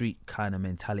what the street kind of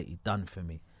mentality done for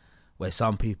me. Where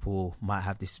some people might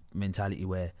have this mentality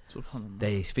where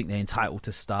they think they're entitled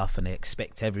to stuff and they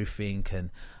expect everything,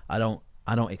 and I don't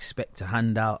expect to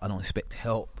hand out. I don't expect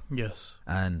help. Yes.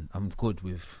 And I'm good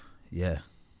with,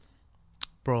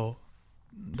 Bro,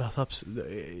 that's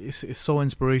it's so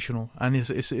inspirational, and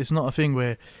it's not a thing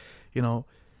where, you know,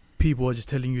 people are just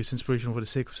telling you it's inspirational for the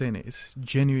sake of saying it. It's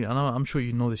genuine, and I'm sure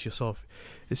you know this yourself.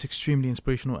 It's extremely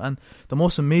inspirational, and the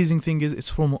most amazing thing is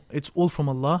it's all from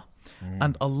Allah,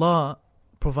 and Allah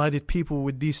provided people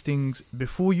with these things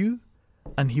before you,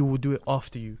 and He will do it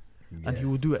after you, and He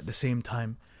will do it at the same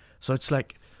time. So it's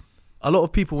like, a lot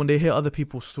of people, when they hear other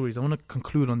people's stories, I want to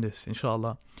conclude on this,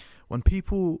 inshallah. When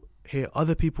people hear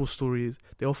other people's stories,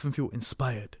 they often feel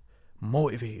inspired,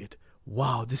 motivated.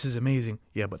 Wow, this is amazing.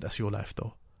 Yeah, but that's your life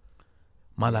though.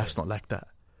 My life's not like that.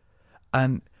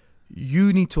 And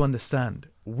you need to understand,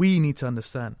 we need to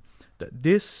understand, that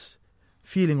this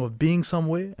feeling of being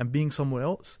somewhere and being somewhere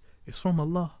else is from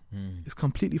Allah. It's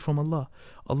completely from Allah.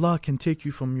 Allah can take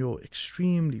you from your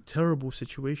extremely terrible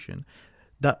situation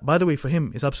that, by the way, for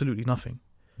Him is absolutely nothing.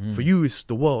 For you, it's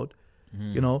the world.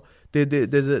 You know,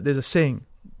 there's a saying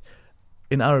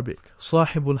in Arabic,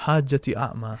 "Sahibul hajjati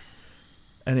a'ma,"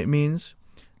 and it means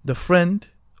the friend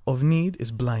of need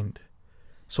is blind.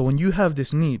 So when you have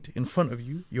this need in front of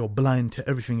you, you're blind to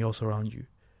everything else around you.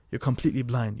 You're completely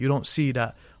blind. You don't see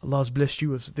that Allah's blessed you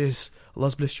with this,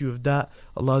 Allah's blessed you with that,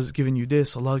 Allah's given you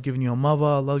this, Allah's given you a mother,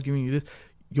 Allah's given you this.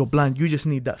 You're blind. You just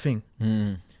need that thing.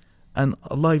 And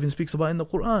Allah even speaks about it in the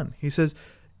Quran. He says,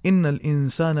 إِنَّ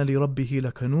الْإِنسَانَ لِرَبِّهِ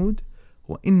لَكَنُودٌ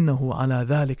وَإِنَّهُ عَلَى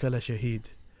ذَلِكَ لَشَهِيدٌ.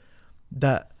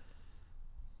 That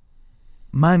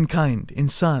mankind,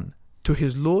 insan, to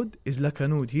his Lord is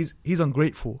lakanud. He's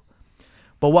ungrateful.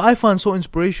 But what I find so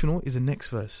inspirational is the next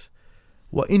verse.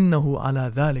 وَإِنَّهُ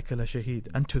عَلَى ذَلِكَ لَشَهِيدٌ.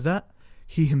 And to that,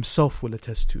 He Himself will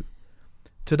attest to.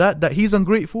 To that he's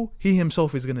ungrateful, He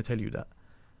Himself is going to tell you that.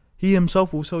 He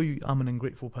Himself will tell you, I'm an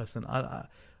ungrateful person.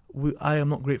 I am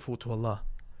not grateful to Allah.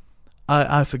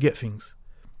 I forget things.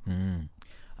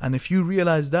 And if you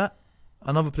realize that,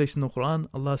 another place in the Quran,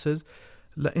 Allah says,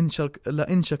 لَإِن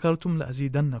شَكَرْتُمْ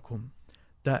لَأَزِيدَنَّكُمْ.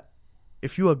 That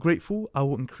if you are grateful, I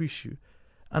will increase you.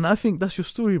 And I think that's your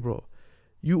story, bro.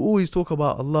 You always talk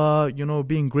about Allah, you know,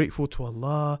 being grateful to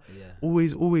Allah.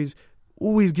 Always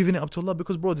giving it up to Allah.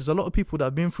 Because, bro, there's a lot of people that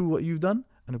have been through what you've done,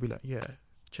 and they'll be like, yeah,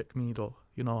 check me though.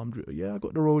 You know, I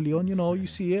got the rollie on, you know, you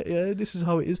see it. Yeah, this is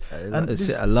how it is. And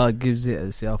Allah gives it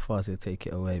and see how fast He'll take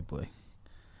it away, boy.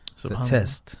 It's a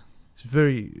test. It's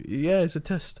it's a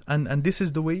test. And this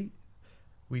is the way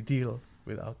we deal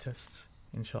with our tests,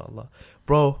 inshallah.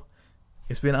 Bro,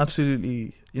 it's been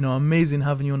absolutely, you know, amazing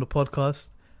having you on the podcast.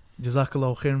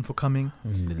 Jazakallahu khairan for coming.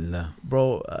 Alhamdulillah.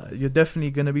 Bro, you're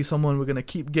definitely going to be someone we're going to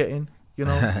keep getting. You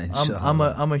know,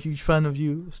 I'm a huge fan of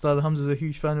you. Ustad Hamza's a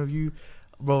huge fan of you.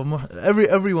 Bro,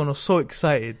 everyone was so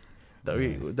excited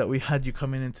that we had you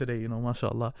coming in today,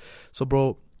 mashallah. So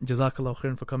bro, jazakallah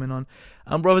khairan for coming on.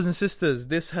 And brothers and sisters,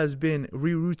 this has been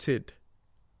Rerooted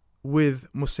with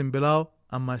Muslim Bilal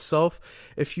and myself.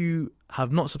 If you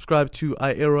have not subscribed to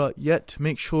iEra yet,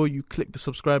 make sure you click the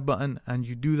subscribe button and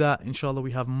you do that. Inshallah,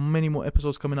 we have many more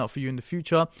episodes coming out for you in the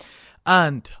future,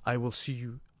 and I will see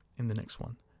you in the next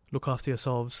one. Look after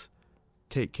yourselves.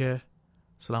 Take care.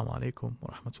 Assalamu alaikum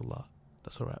wa rahmatullah.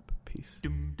 That's a wrap. Peace.